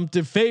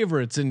presumptive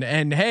favorites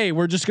and hey,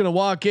 we're just going to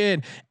walk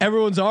in.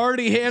 Everyone's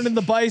already handing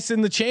the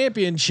Bison the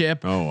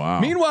championship. Oh,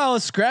 wow. Meanwhile, a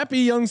scrappy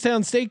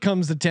Youngstown State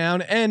comes to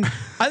town. And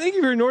I think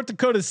if you're North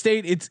Dakota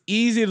State, it's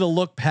easy to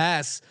look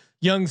past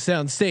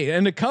Youngstown State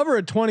and to cover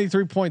a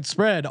 23-point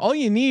spread. All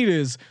you need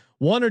is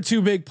 1 or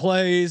 2 big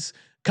plays,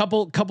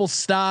 couple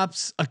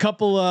stops, a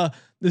couple,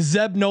 the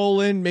Zeb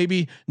Nolan,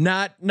 maybe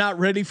not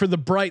ready for the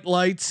bright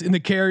lights in the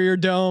Carrier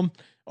Dome.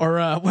 Or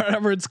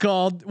whatever it's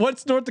called.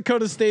 What's North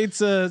Dakota State's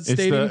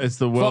stadium? It's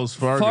the Wells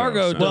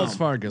Fargo. Wells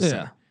Fargo.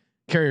 Yeah.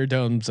 Carrier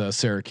Dome's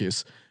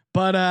Syracuse.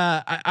 But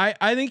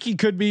I think he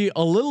could be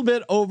a little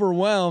bit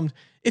overwhelmed.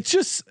 It's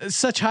just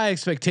such high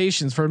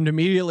expectations for him to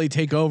immediately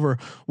take over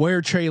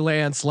where Trey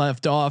Lance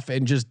left off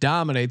and just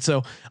dominate.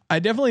 So I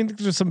definitely think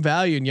there's some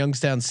value in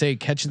Youngstown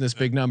State catching this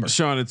big number.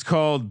 Sean, it's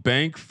called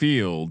Bank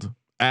Field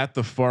at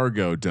the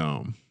Fargo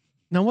Dome.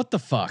 Now what the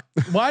fuck?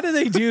 Why do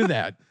they do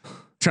that?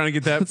 Trying to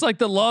get that. It's like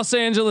the Los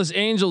Angeles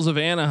Angels of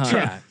Anaheim.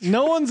 Yeah,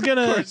 no one's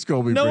gonna.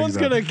 No one's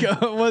gonna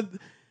go. What?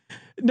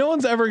 No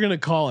one's ever gonna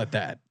call it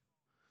that.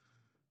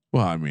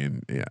 Well, I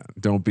mean, yeah.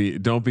 Don't be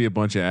a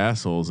bunch of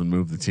assholes and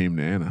move the team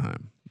to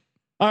Anaheim.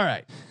 All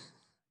right,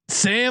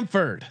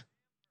 Samford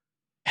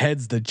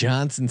heads to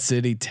Johnson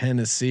City,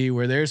 Tennessee,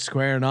 where they're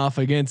squaring off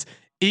against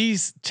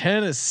East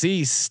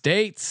Tennessee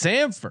State.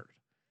 Samford.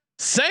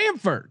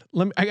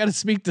 I got to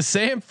speak to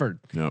Samford.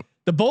 Yep.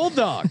 The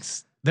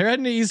Bulldogs. They're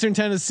heading to Eastern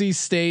Tennessee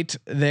State.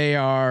 They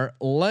are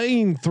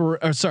laying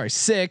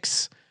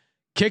 6.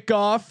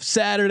 Kickoff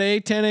Saturday,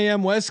 10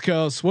 a.m. West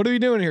Coast. What are we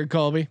doing here,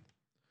 Colby?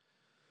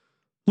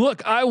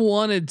 Look, I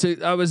was going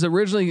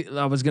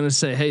to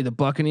say, hey, the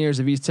Buccaneers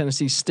of East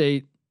Tennessee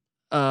State.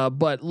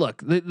 But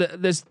look,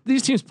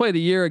 these teams played a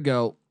year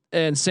ago,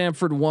 and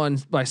Samford won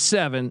by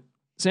 7.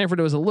 Samford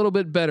was a little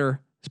bit better.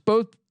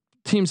 Both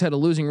teams had a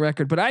losing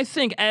record, but I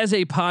think as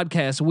a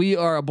podcast, we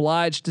are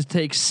obliged to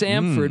take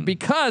Samford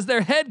because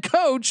their head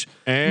coach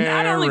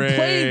not only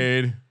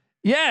played,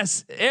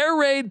 Air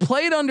Raid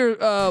played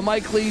under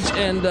Mike Leach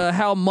and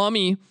Hal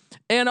Mummy,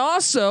 and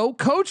also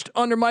coached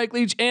under Mike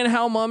Leach and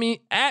Hal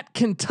Mummy at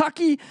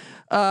Kentucky.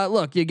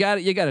 Look, we got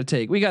to go.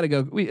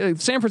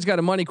 Samford's got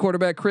a money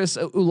quarterback, Chris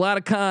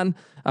Ulatakan.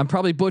 I'm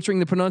probably butchering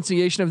the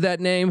pronunciation of that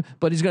name,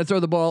 but he's going to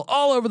throw the ball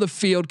all over the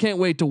field. Can't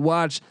wait to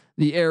watch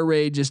the Air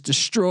Raid just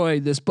destroy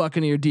this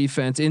Buccaneer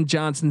defense in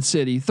Johnson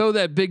City. Throw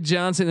that Big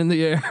Johnson in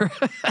the air.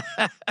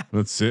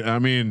 That's it. I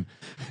mean,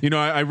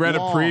 I read a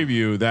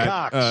preview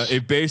that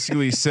it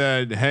basically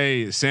said,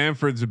 "Hey,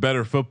 Samford's a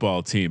better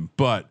football team,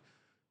 but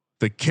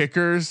the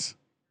kickers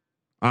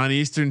on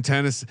Eastern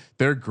Tennessee,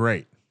 they're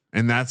great,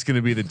 and that's going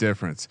to be the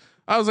difference."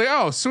 I was like,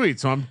 "Oh, sweet!"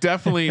 So I'm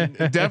definitely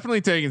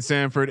taking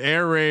Samford.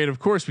 Air Raid, of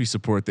course, we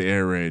support the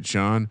Air Raid.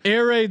 Sean,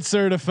 Air Raid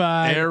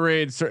certified. Air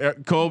Raid.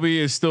 Colby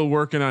is still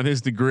working on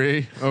his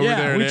degree over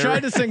there. We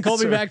tried to send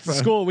Colby back to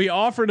school. We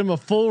offered him a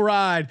full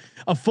ride,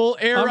 a full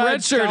Air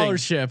Raid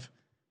scholarship.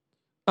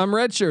 I'm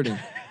redshirting.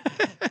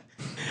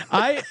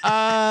 And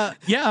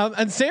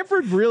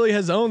Samford really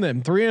has owned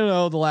them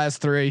 3-0 the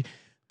last 3.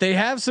 They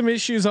have some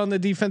issues on the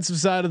defensive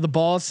side of the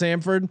ball.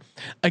 Sanford,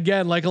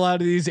 again, like a lot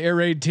of these air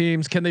raid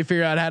teams, can they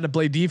figure out how to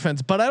play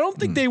defense? But I don't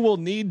think they will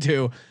need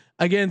to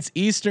against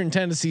Eastern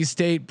Tennessee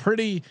State.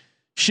 Pretty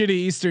shitty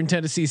Eastern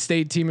Tennessee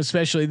State team,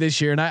 especially this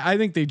year. And I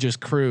think they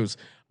just cruise.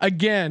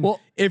 Again,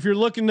 if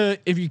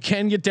you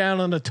can get down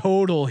on a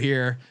total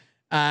here,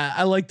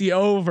 I like the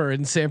over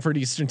in Sanford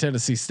Eastern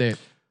Tennessee State.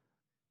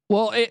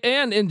 Well,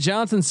 and in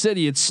Johnson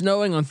City, it's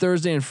snowing on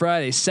Thursday and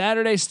Friday.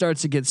 Saturday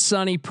starts to get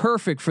sunny,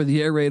 perfect for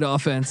the air raid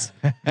offense.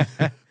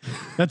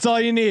 That's all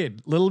you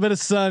need. A little bit of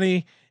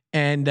sunny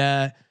and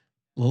a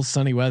little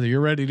sunny weather. You're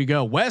ready to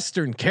go.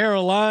 Western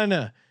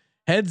Carolina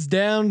heads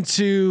down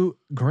to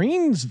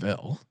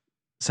Greensville,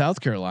 South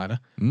Carolina,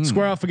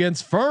 square off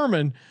against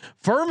Furman.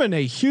 Furman,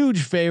 a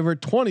huge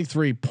favorite,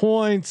 23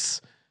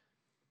 points.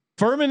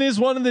 Furman is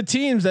one of the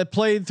teams that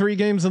played 3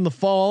 games in the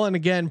fall, and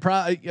again,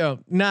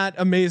 not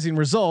amazing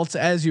results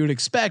as you would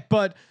expect.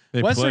 But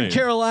Western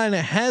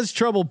Carolina has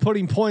trouble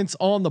putting points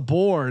on the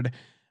board.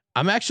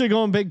 I'm actually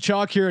going big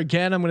chalk here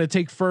again. I'm going to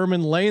take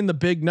Furman laying the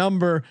big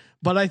number,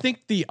 but I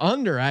think the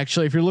under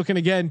actually, if you're looking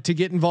again to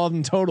get involved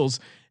in totals,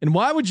 and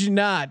why would you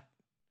not?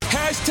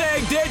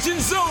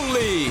 Legends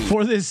only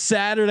For this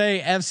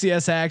Saturday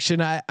FCS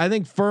action, I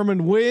think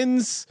Furman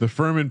wins. The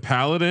Furman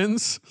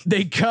Paladins.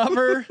 They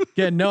cover.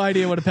 Yeah, no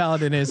idea what a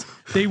paladin is.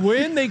 They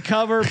win, they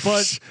cover,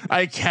 but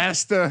I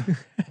cast a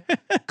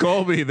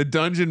Colby, the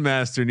dungeon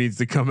master, needs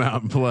to come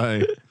out and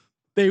play.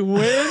 They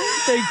win,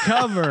 they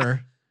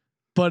cover,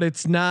 but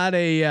it's not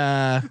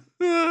a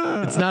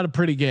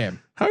pretty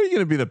game. How are you going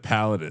to be the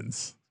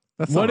Paladins?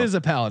 What is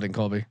a paladin,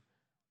 Colby?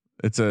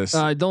 It's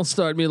a. Don't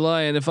start me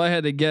lying. If I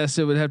had to guess,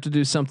 it would have to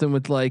do something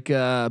with like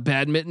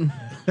badminton.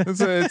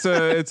 It's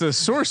a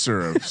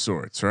sorcerer of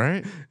sorts,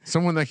 right?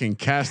 Someone that can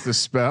cast a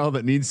spell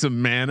that needs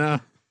some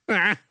mana. We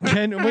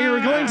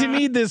were going to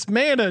need this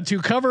mana to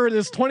cover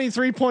this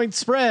 23 point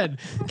spread.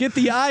 Get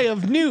the Eye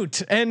of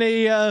Newt and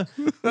a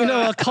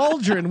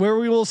cauldron where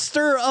we will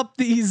stir up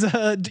these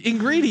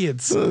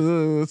ingredients.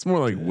 That's more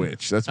like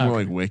witch. That's more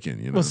like Wiccan.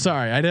 You know. Well,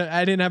 sorry, I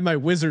didn't have my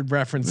wizard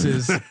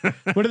references.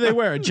 What do they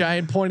wear? A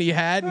giant pointy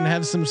hat and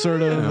have some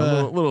sort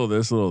of little of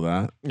this, little of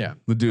that. Yeah,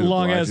 the dude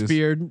long ass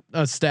beard,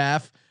 a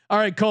staff. All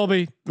right,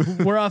 Colby,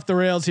 we're off the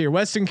rails here.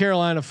 Western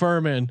Carolina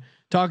Furman,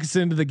 talk us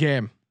into the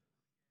game.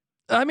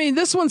 I mean,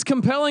 this one's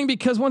compelling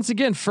because once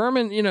again,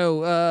 Furman.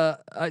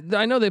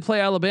 I know they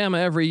play Alabama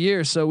every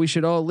year, so we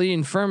should all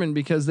lean Furman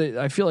because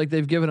I feel like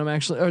they've given them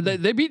or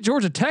they beat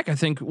Georgia Tech. I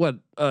think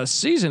a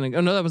season ago.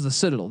 No, that was the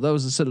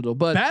Citadel.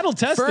 But battle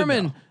tested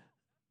Furman. Though.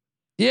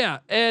 Yeah,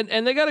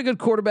 and they got a good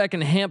quarterback in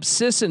Hamp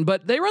Sisson,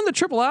 but they run the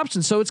triple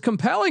option, so it's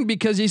compelling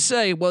because you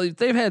say, well,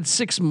 they've had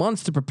 6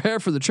 months to prepare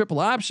for the triple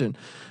option.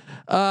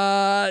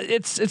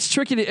 It's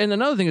tricky. And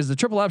another thing is the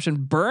triple option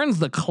burns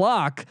the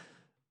clock.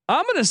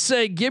 I'm going to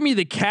say, give me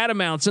the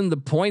Catamounts and the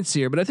points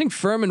here, but I think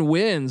Furman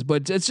wins,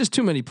 but it's just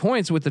too many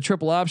points with the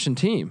triple option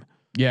team.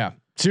 Yeah.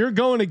 So you're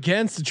going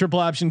against the triple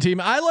option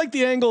team. I like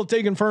the angle of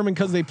taking Furman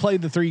because they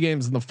played the 3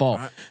 games in the fall.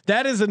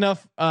 That is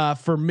enough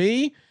for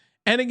me.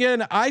 And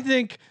again, I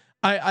think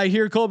I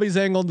hear Colby's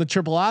angle in the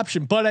triple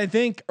option, but I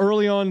think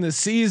early on in the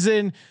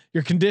season,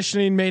 your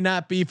conditioning may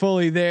not be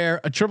fully there.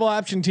 A triple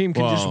option team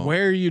can just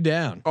wear you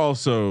down.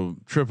 Also,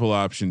 triple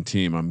option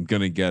team, I'm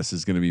gonna guess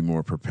is gonna be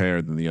more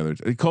prepared than the others.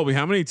 Colby,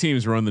 how many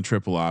teams run the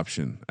triple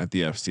option at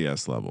the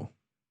FCS level?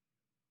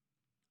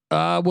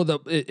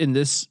 In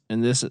this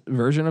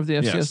version of the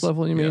FCS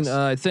level, you mean?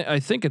 I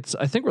think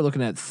we're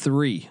looking at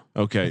 3.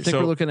 Okay, I think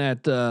we're looking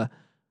at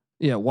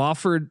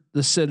Wofford,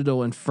 the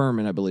Citadel, and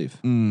Furman, I believe.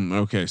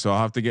 Okay, so I'll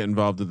have to get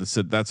involved with the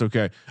Citadel. That's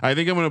okay. I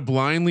think I'm going to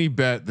blindly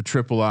bet the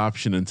triple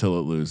option until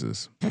it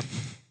loses.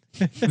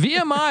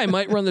 VMI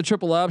might run the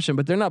triple option,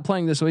 but they're not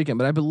playing this weekend.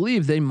 But I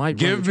believe they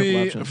might run the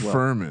triple option as well.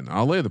 Furman.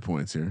 I'll lay the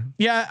points here.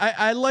 Yeah,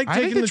 I like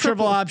taking the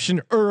triple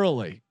option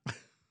early.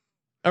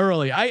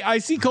 I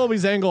see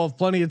Colby's angle of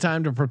plenty of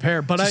time to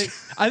prepare, but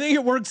I think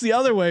it works the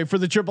other way for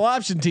the triple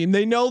option team.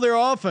 They know their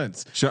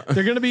offense.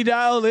 They're going to be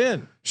dialed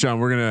in. Sean,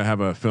 we're going to have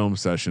a film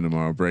session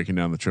tomorrow breaking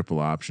down the triple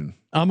option.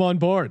 I'm on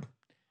board.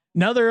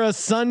 Another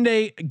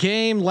Sunday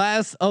game,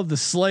 last of the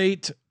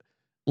slate,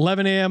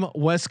 11 a.m.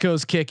 West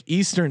Coast kick,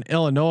 Eastern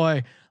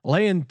Illinois,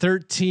 laying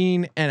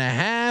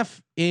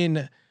 13.5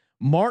 in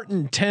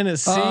Martin,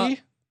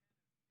 Tennessee.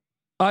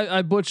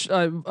 I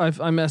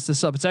messed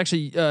this up. It's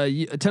actually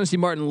Tennessee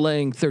Martin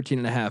laying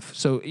 13.5.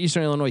 So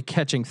Eastern Illinois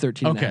catching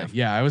 13.5. Okay.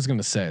 Yeah. I was going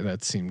to say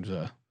that seemed,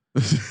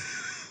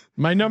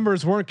 my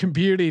numbers weren't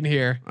computing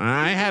here.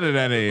 I had it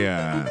at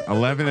a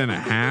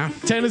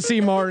 11.5.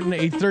 Tennessee Martin,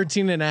 a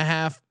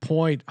 13.5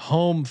 point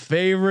home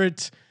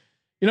favorite.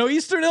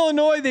 Eastern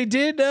Illinois, they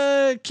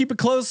did keep it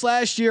close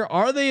last year.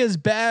 Are they as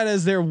bad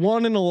as their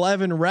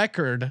 1-11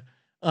 record?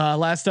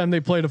 Last time they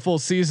played a full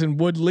season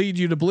would lead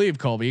you to believe,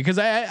 Colby, because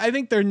I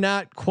think they're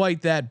not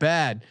quite that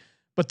bad,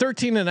 but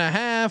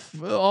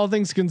 13.5, all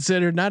things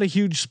considered, not a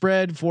huge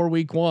spread for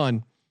week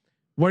 1.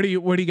 Where do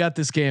you got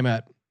this game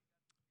at?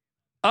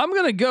 I'm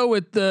going to go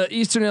with the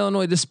Eastern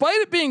Illinois, despite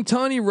it being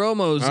Tony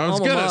Romo's. I was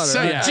going to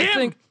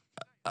say,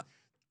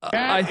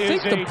 I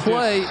think the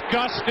play.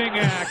 Disgusting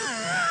act.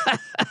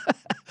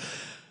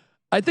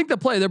 I think the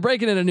play. They're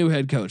breaking in a new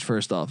head coach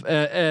first off,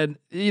 and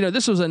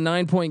this was a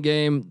 9-point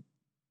game,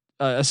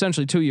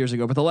 essentially 2 years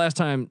ago. But the last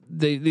time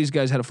these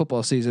guys had a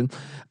football season,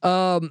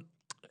 and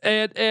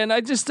I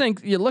just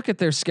think you look at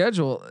their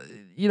schedule.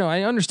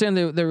 I understand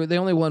they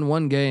only won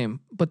one game,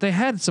 but they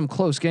had some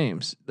close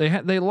games.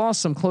 They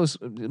lost some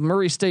close.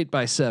 Murray State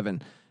by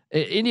 7.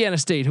 Indiana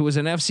State, who was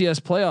an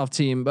FCS playoff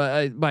team,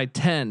 by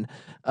 10.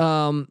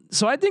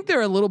 So I think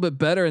they're a little bit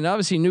better, and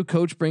obviously new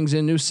coach brings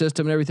in new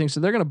system and everything, so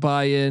they're going to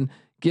buy in.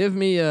 Give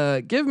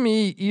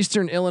me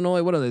Eastern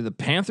Illinois. What are they? The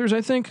Panthers, I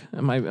think.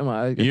 Am I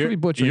could be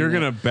butchering. You're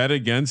going to bet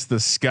against the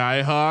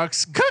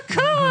Skyhawks.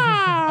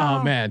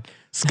 Oh man,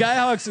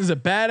 Skyhawks is a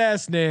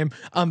badass name.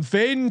 I'm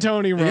fading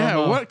Tony Romo.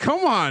 Yeah, what?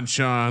 Come on,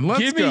 Sean.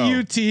 Let's give go. me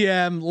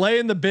UTM.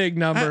 Laying the big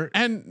number,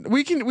 and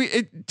we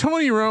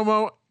Tony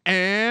Romo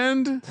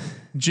and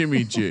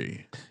Jimmy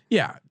G.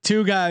 Yeah,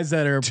 two guys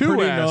that are pretty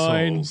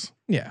annoying. Assholes.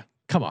 Yeah.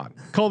 Come on,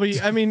 Colby.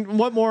 I mean,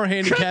 what more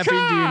handicapping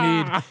do you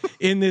need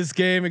in this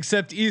game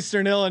except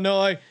Eastern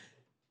Illinois?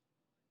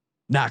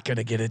 Not going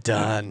to get it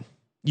done.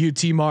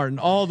 UT Martin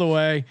all the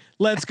way.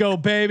 Let's go,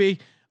 baby.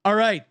 All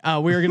right.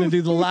 We're going to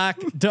do the lock,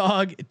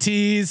 dog,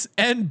 tease,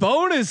 and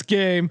bonus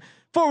game.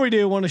 Before we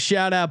do, I want to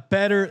shout out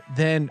Better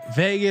Than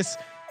Vegas.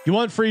 You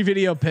want free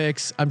video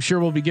picks? I'm sure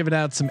we'll be giving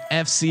out some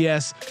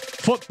FCS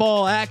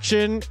football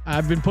action.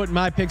 I've been putting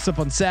my picks up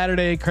on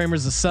Saturday.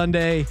 Kramer's a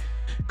Sunday.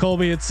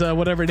 Colby, it's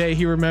whatever day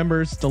he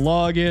remembers to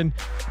log in.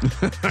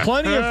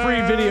 Plenty of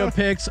free video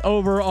picks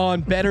over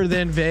on Better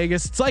Than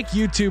Vegas. It's like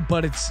YouTube,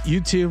 but it's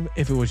YouTube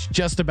if it was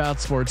just about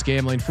sports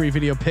gambling. Free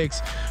video picks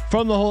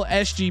from the whole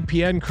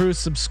SGPN crew.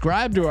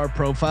 Subscribe to our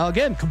profile.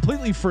 Again,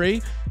 completely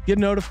free. Get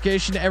a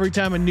notification every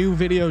time a new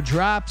video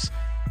drops.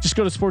 Just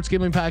go to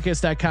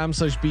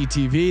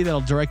sportsgamblingpodcast.com/BTV.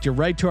 That'll direct you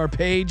right to our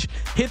page.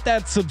 Hit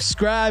that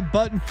subscribe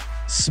button.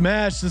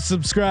 Smash the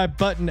subscribe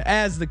button,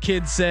 as the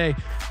kids say.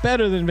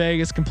 Better Than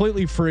Vegas,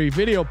 completely free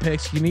video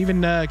picks. You can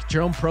even get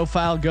your own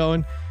profile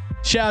going.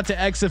 Shout out to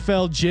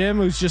XFL Jim,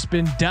 who's just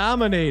been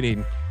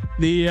dominating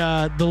the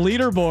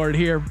leaderboard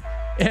here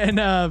and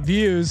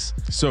views.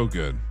 So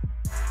good.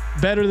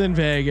 Better Than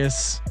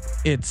Vegas.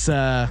 It's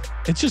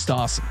just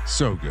awesome.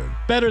 So good.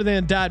 Better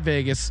Than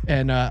Vegas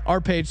and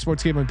our page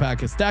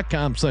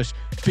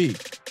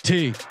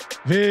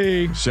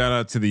sportsgamblingpodcast.com/BTV. Shout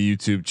out to the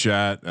YouTube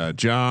chat.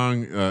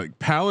 Jong,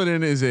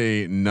 Paladin is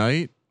a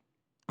knight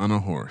on a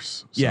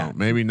horse. So yeah.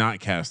 Maybe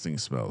not casting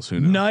spells. Who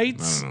knows?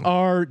 Knights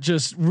are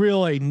just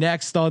really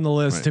next on the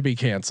list to be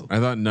canceled. I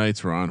thought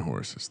knights were on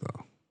horses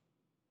though.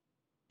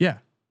 Yeah.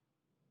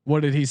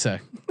 What did he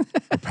say?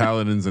 A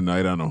paladin's a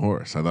knight on a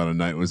horse. I thought a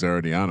knight was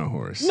already on a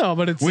horse. No,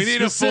 but we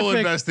need a full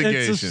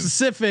investigation. It's a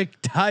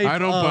specific type. I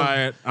don't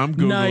buy it. I'm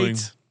Googling.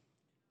 Knight.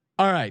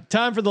 All right,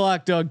 time for the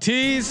lock, dog,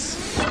 tease.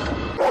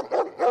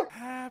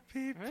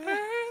 Happy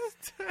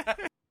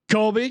birthday.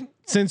 Colby,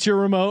 since you're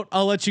remote,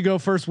 I'll let you go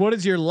first. What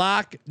is your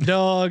lock,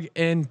 dog,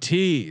 and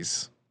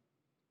tease?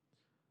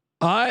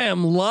 I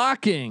am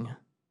locking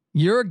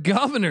your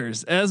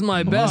Governors as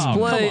my best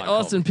play.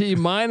 Austin P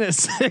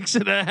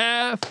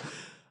 -6.5.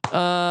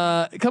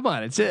 Come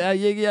on, it's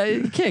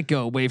you can't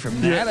go away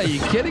from that. Are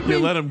you kidding me? You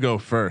let him go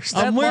first.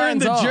 I'm wearing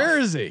the off.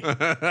 jersey. All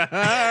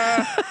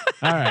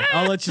right,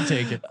 I'll let you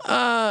take it.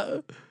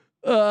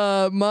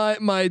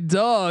 My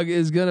dog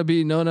is gonna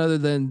be none other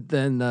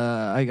than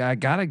I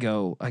gotta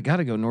go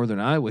Northern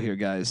Iowa here,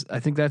 guys. I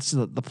think that's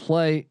the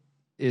play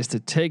is to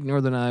take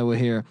Northern Iowa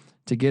here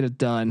to get it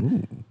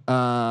done.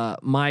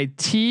 My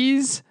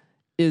tease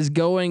is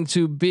going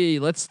to be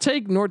let's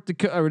take North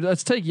Dakota. Or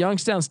let's take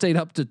Youngstown State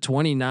up to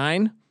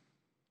 29.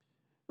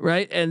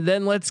 Right. And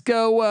then let's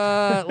go.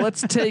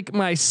 Let's take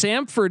my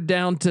Samford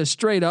down to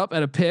straight up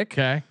at a pick.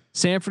 Okay.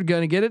 Samford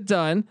going to get it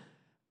done.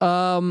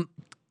 And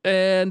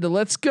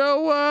let's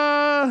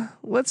go.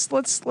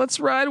 Let's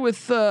ride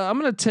with. I'm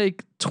going to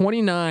take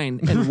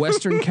 29 in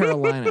Western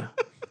Carolina.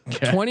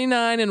 Okay.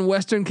 29 in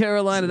Western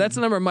Carolina. That's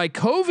the number. My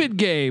COVID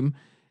game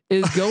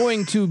is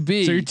going to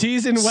be. So you're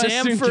teasing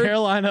Western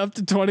Carolina up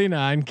to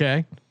 29.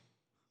 Okay.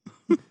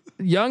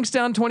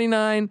 Youngstown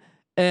 29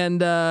 and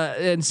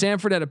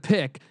Samford at a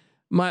pick.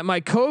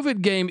 My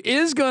COVID game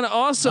is going to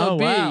also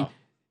be. Wow.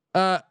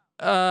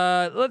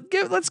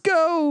 Let's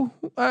go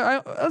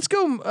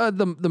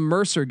the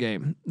Mercer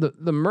game.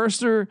 The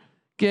Mercer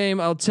game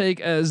I'll take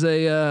as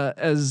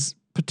as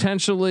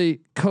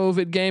potentially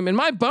COVID game. And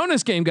my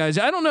bonus game, guys,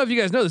 I don't know if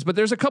you guys know this, but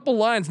there's a couple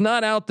lines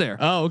not out there.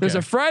 Oh, okay. There's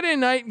a Friday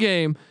night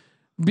game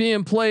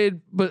being played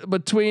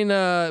between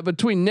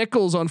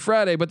Nichols on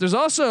Friday, but there's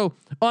also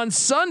on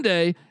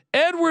Sunday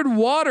Edward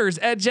Waters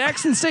at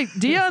Jackson State.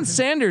 Deion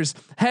Sanders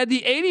had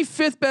the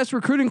 85th best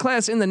recruiting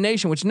class in the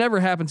nation, which never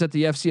happens at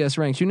the FCS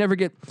ranks. You never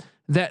get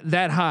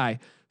that high.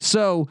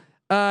 So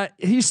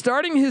he's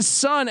starting his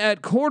son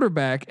at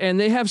quarterback, and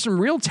they have some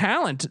real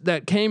talent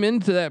that came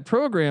into that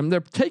program. They're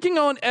taking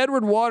on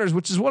Edward Waters,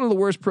 which is one of the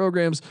worst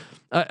programs.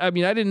 I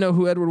mean, I didn't know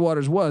who Edward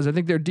Waters was. I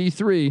think they're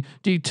D3,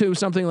 D2,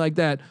 something like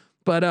that.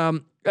 But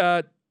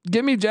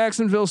Give me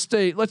Jacksonville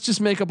State. Let's just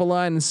make up a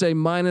line and say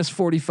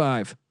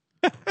 -45.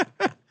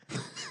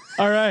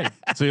 All right.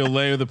 So you'll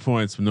lay the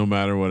points no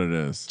matter what it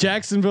is.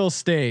 Jacksonville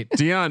State.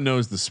 Dion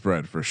knows the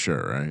spread for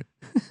sure, right?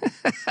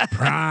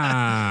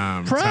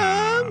 Prime.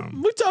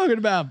 We're talking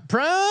about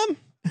prime.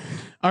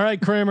 All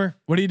right, Kramer,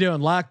 what are you doing?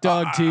 Lock,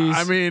 dog, tease.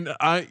 I mean,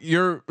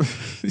 you're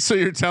so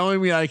you're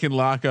telling me I can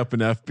lock up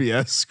an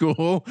FBS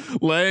school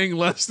laying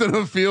less than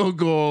a field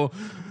goal,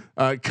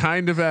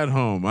 kind of at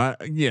home.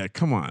 Yeah,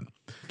 come on.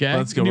 Okay.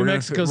 Let's go. New We're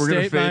Mexico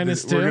State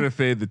 -2. We're gonna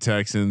fade the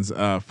Texans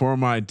for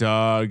my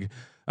dog.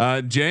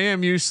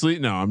 JMU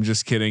sleep. No, I'm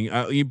just kidding.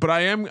 But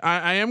I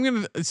am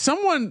gonna.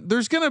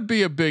 There's gonna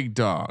be a big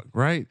dog,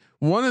 right?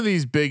 One of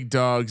these big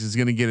dogs is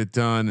gonna get it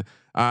done.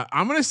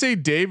 I'm gonna say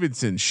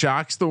Davidson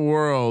shocks the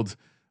world,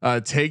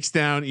 takes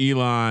down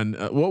Elon.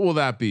 What will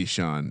that be,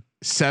 Sean?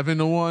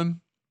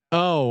 7-1.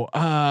 Oh,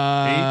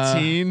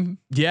 18.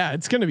 Yeah,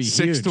 it's gonna be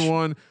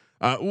 6-1.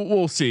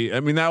 We'll see. I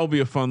mean, that will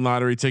be a fun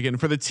lottery ticket. And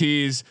for the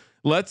tease,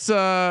 let's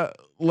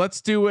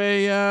do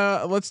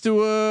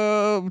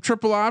a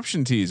triple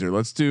option teaser.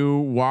 Let's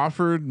do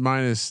Wofford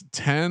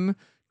 -10,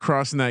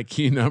 crossing that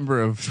key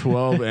number of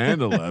 12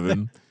 and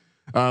 11.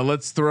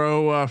 Let's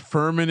throw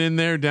Furman in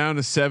there down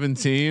to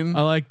 17.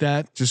 I like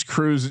that. Just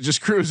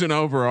cruising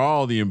over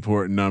all the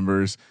important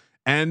numbers.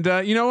 And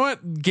you know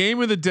what?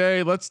 Game of the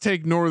day. Let's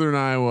take Northern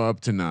Iowa up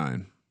to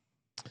 9.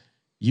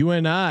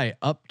 UNI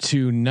up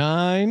to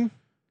 9,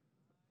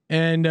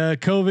 and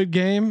COVID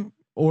game.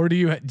 Or do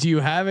you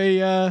have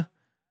a?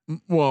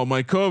 Well,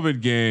 my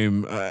COVID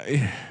game.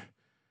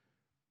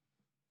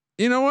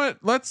 You know what?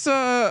 Let's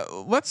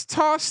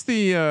toss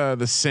the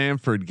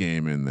Samford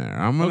game in there.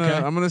 I'm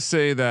gonna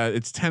say that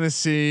it's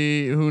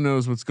Tennessee. Who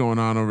knows what's going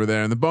on over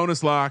there? And the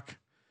bonus lock.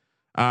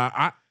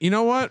 You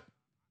know what?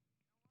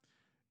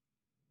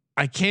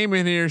 I came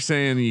in here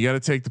saying you got to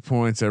take the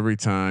points every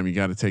time. You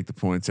got to take the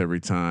points every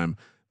time.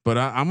 But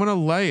I'm gonna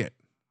lay it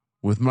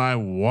with my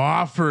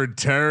Wofford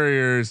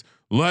Terriers.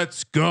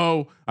 Let's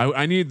go.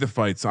 I need the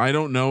fights. I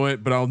don't know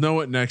it, but I'll know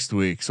it next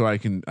week, so I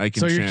can.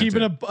 So you're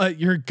keeping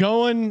you're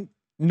going.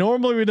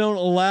 Normally we don't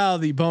allow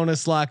the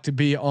bonus lock to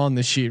be on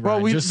the sheet. Well,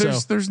 right?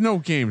 there's no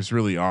games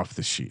really off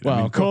the sheet. Well,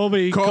 I mean,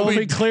 Colby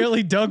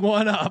clearly dug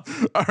one up.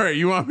 All right,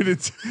 you want me to? All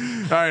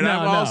right,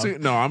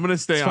 I'm going to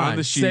stay on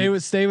the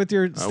sheet. Stay with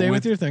your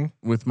thing.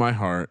 With my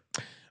heart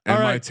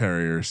and my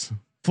Terriers.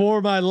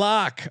 For my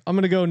lock, I'm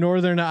going to go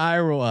Northern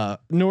Iowa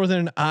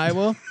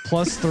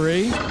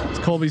 +3.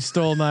 Colby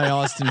stole my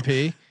Austin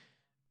P.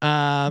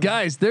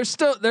 Guys, they're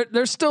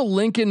still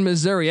Lincoln,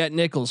 Missouri at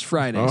Nichols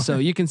Friday, so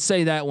you can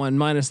say that one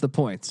minus the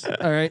points.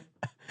 All right.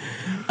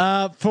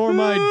 For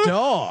my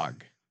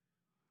dog,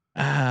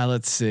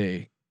 let's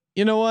see.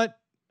 You know what?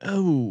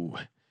 Oh,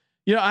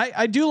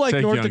 I do like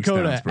Take North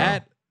Youngstown's, Dakota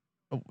at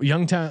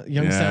Youngstown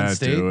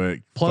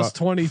State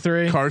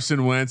 +23.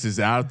 Carson Wentz is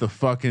out the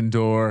fucking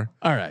door.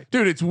 All right,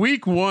 dude. It's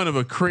week 1 of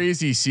a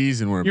crazy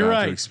season we're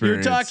about to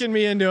experience. You're talking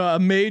me into a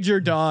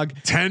major dog.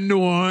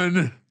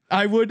 10-1.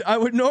 I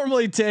would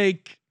normally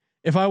take,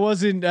 if I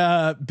wasn't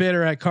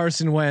bitter at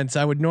Carson Wentz,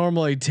 I would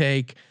normally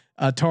take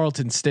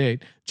Tarleton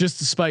State just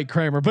to spite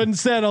Kramer, but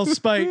instead I'll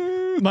spite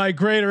my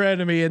greater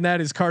enemy, and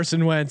that is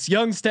Carson Wentz.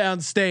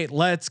 Youngstown State,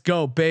 let's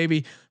go,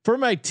 baby. For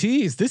my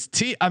teas, this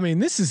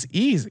is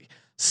easy.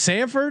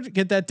 Samford,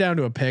 get that down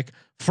to a pick.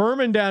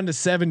 Furman down to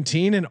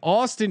 17, and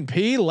Austin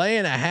P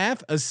laying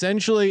 0.5,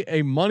 essentially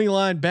a money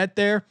line bet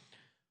there.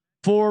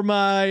 For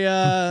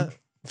my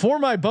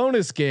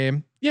bonus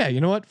game. Yeah,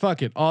 you know what?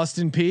 Fuck it.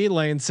 Austin P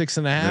laying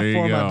 6.5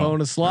 for my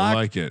bonus lock. I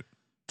like it.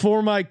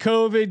 For my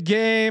COVID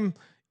game,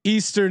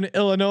 Eastern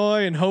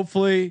Illinois, and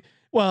hopefully,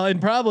 and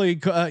probably,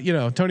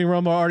 Tony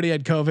Romo already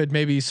had COVID.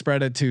 Maybe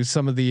spread it to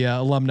some of the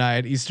alumni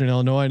at Eastern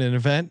Illinois in an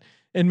event,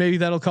 and maybe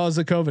that'll cause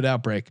a COVID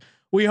outbreak.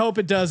 We hope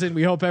it doesn't.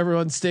 We hope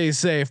everyone stays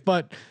safe.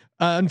 But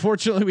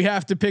unfortunately, we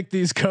have to pick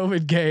these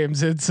COVID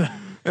games. It's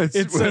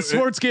a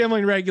sports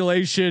gambling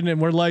regulation,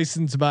 and we're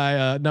licensed by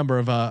a number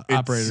of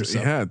operators. So.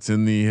 Yeah, it's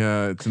in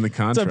the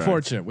contract. It's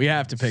unfortunate. We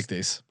have to pick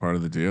these. Part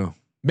of the deal,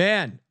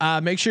 man.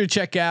 Make sure to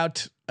check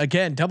out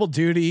again Double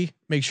Duty.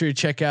 Make sure you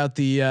check out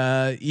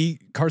the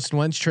Carson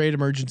Wentz Trade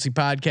Emergency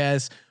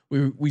podcast.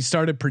 We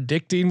started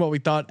predicting what we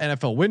thought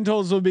NFL win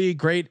totals would be.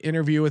 Great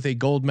interview with a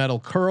gold medal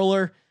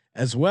curler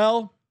as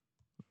well.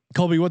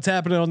 Colby, what's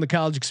happening on the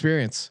college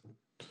experience?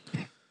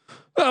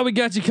 Well, we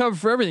got you covered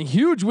for everything.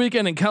 Huge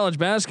weekend in college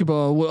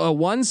basketball.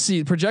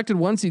 Projected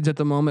 1 seeds at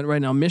the moment right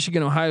now.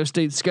 Michigan, Ohio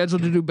State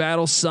scheduled to do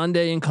battle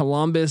Sunday in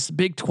Columbus.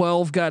 Big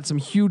 12 got some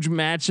huge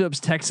matchups: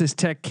 Texas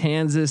Tech,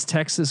 Kansas,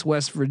 Texas,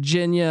 West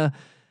Virginia,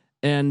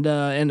 and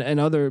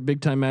other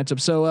big time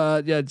matchups.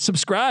 So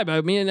subscribe.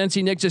 Me and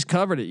NC Nick just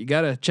covered it. You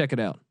got to check it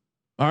out.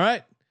 All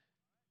right,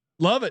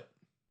 love it.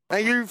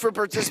 Thank you for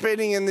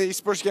participating in the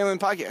Sports Gambling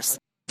Podcast.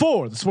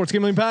 For the Sports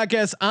Gambling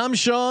Podcast, I'm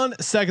Sean,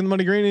 second the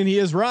money green, and he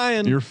is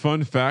Ryan. Your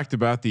fun fact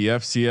about the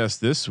FCS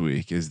this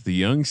week is the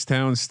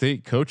Youngstown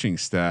State coaching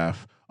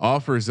staff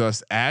offers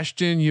us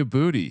Ashton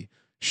Yabuti.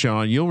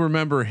 Sean, you'll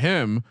remember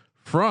him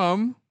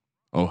from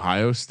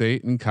Ohio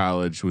State in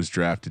college was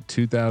drafted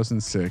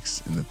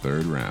 2006 in the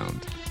 3rd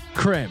round.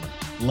 Kramer,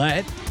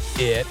 let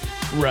it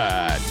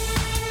ride.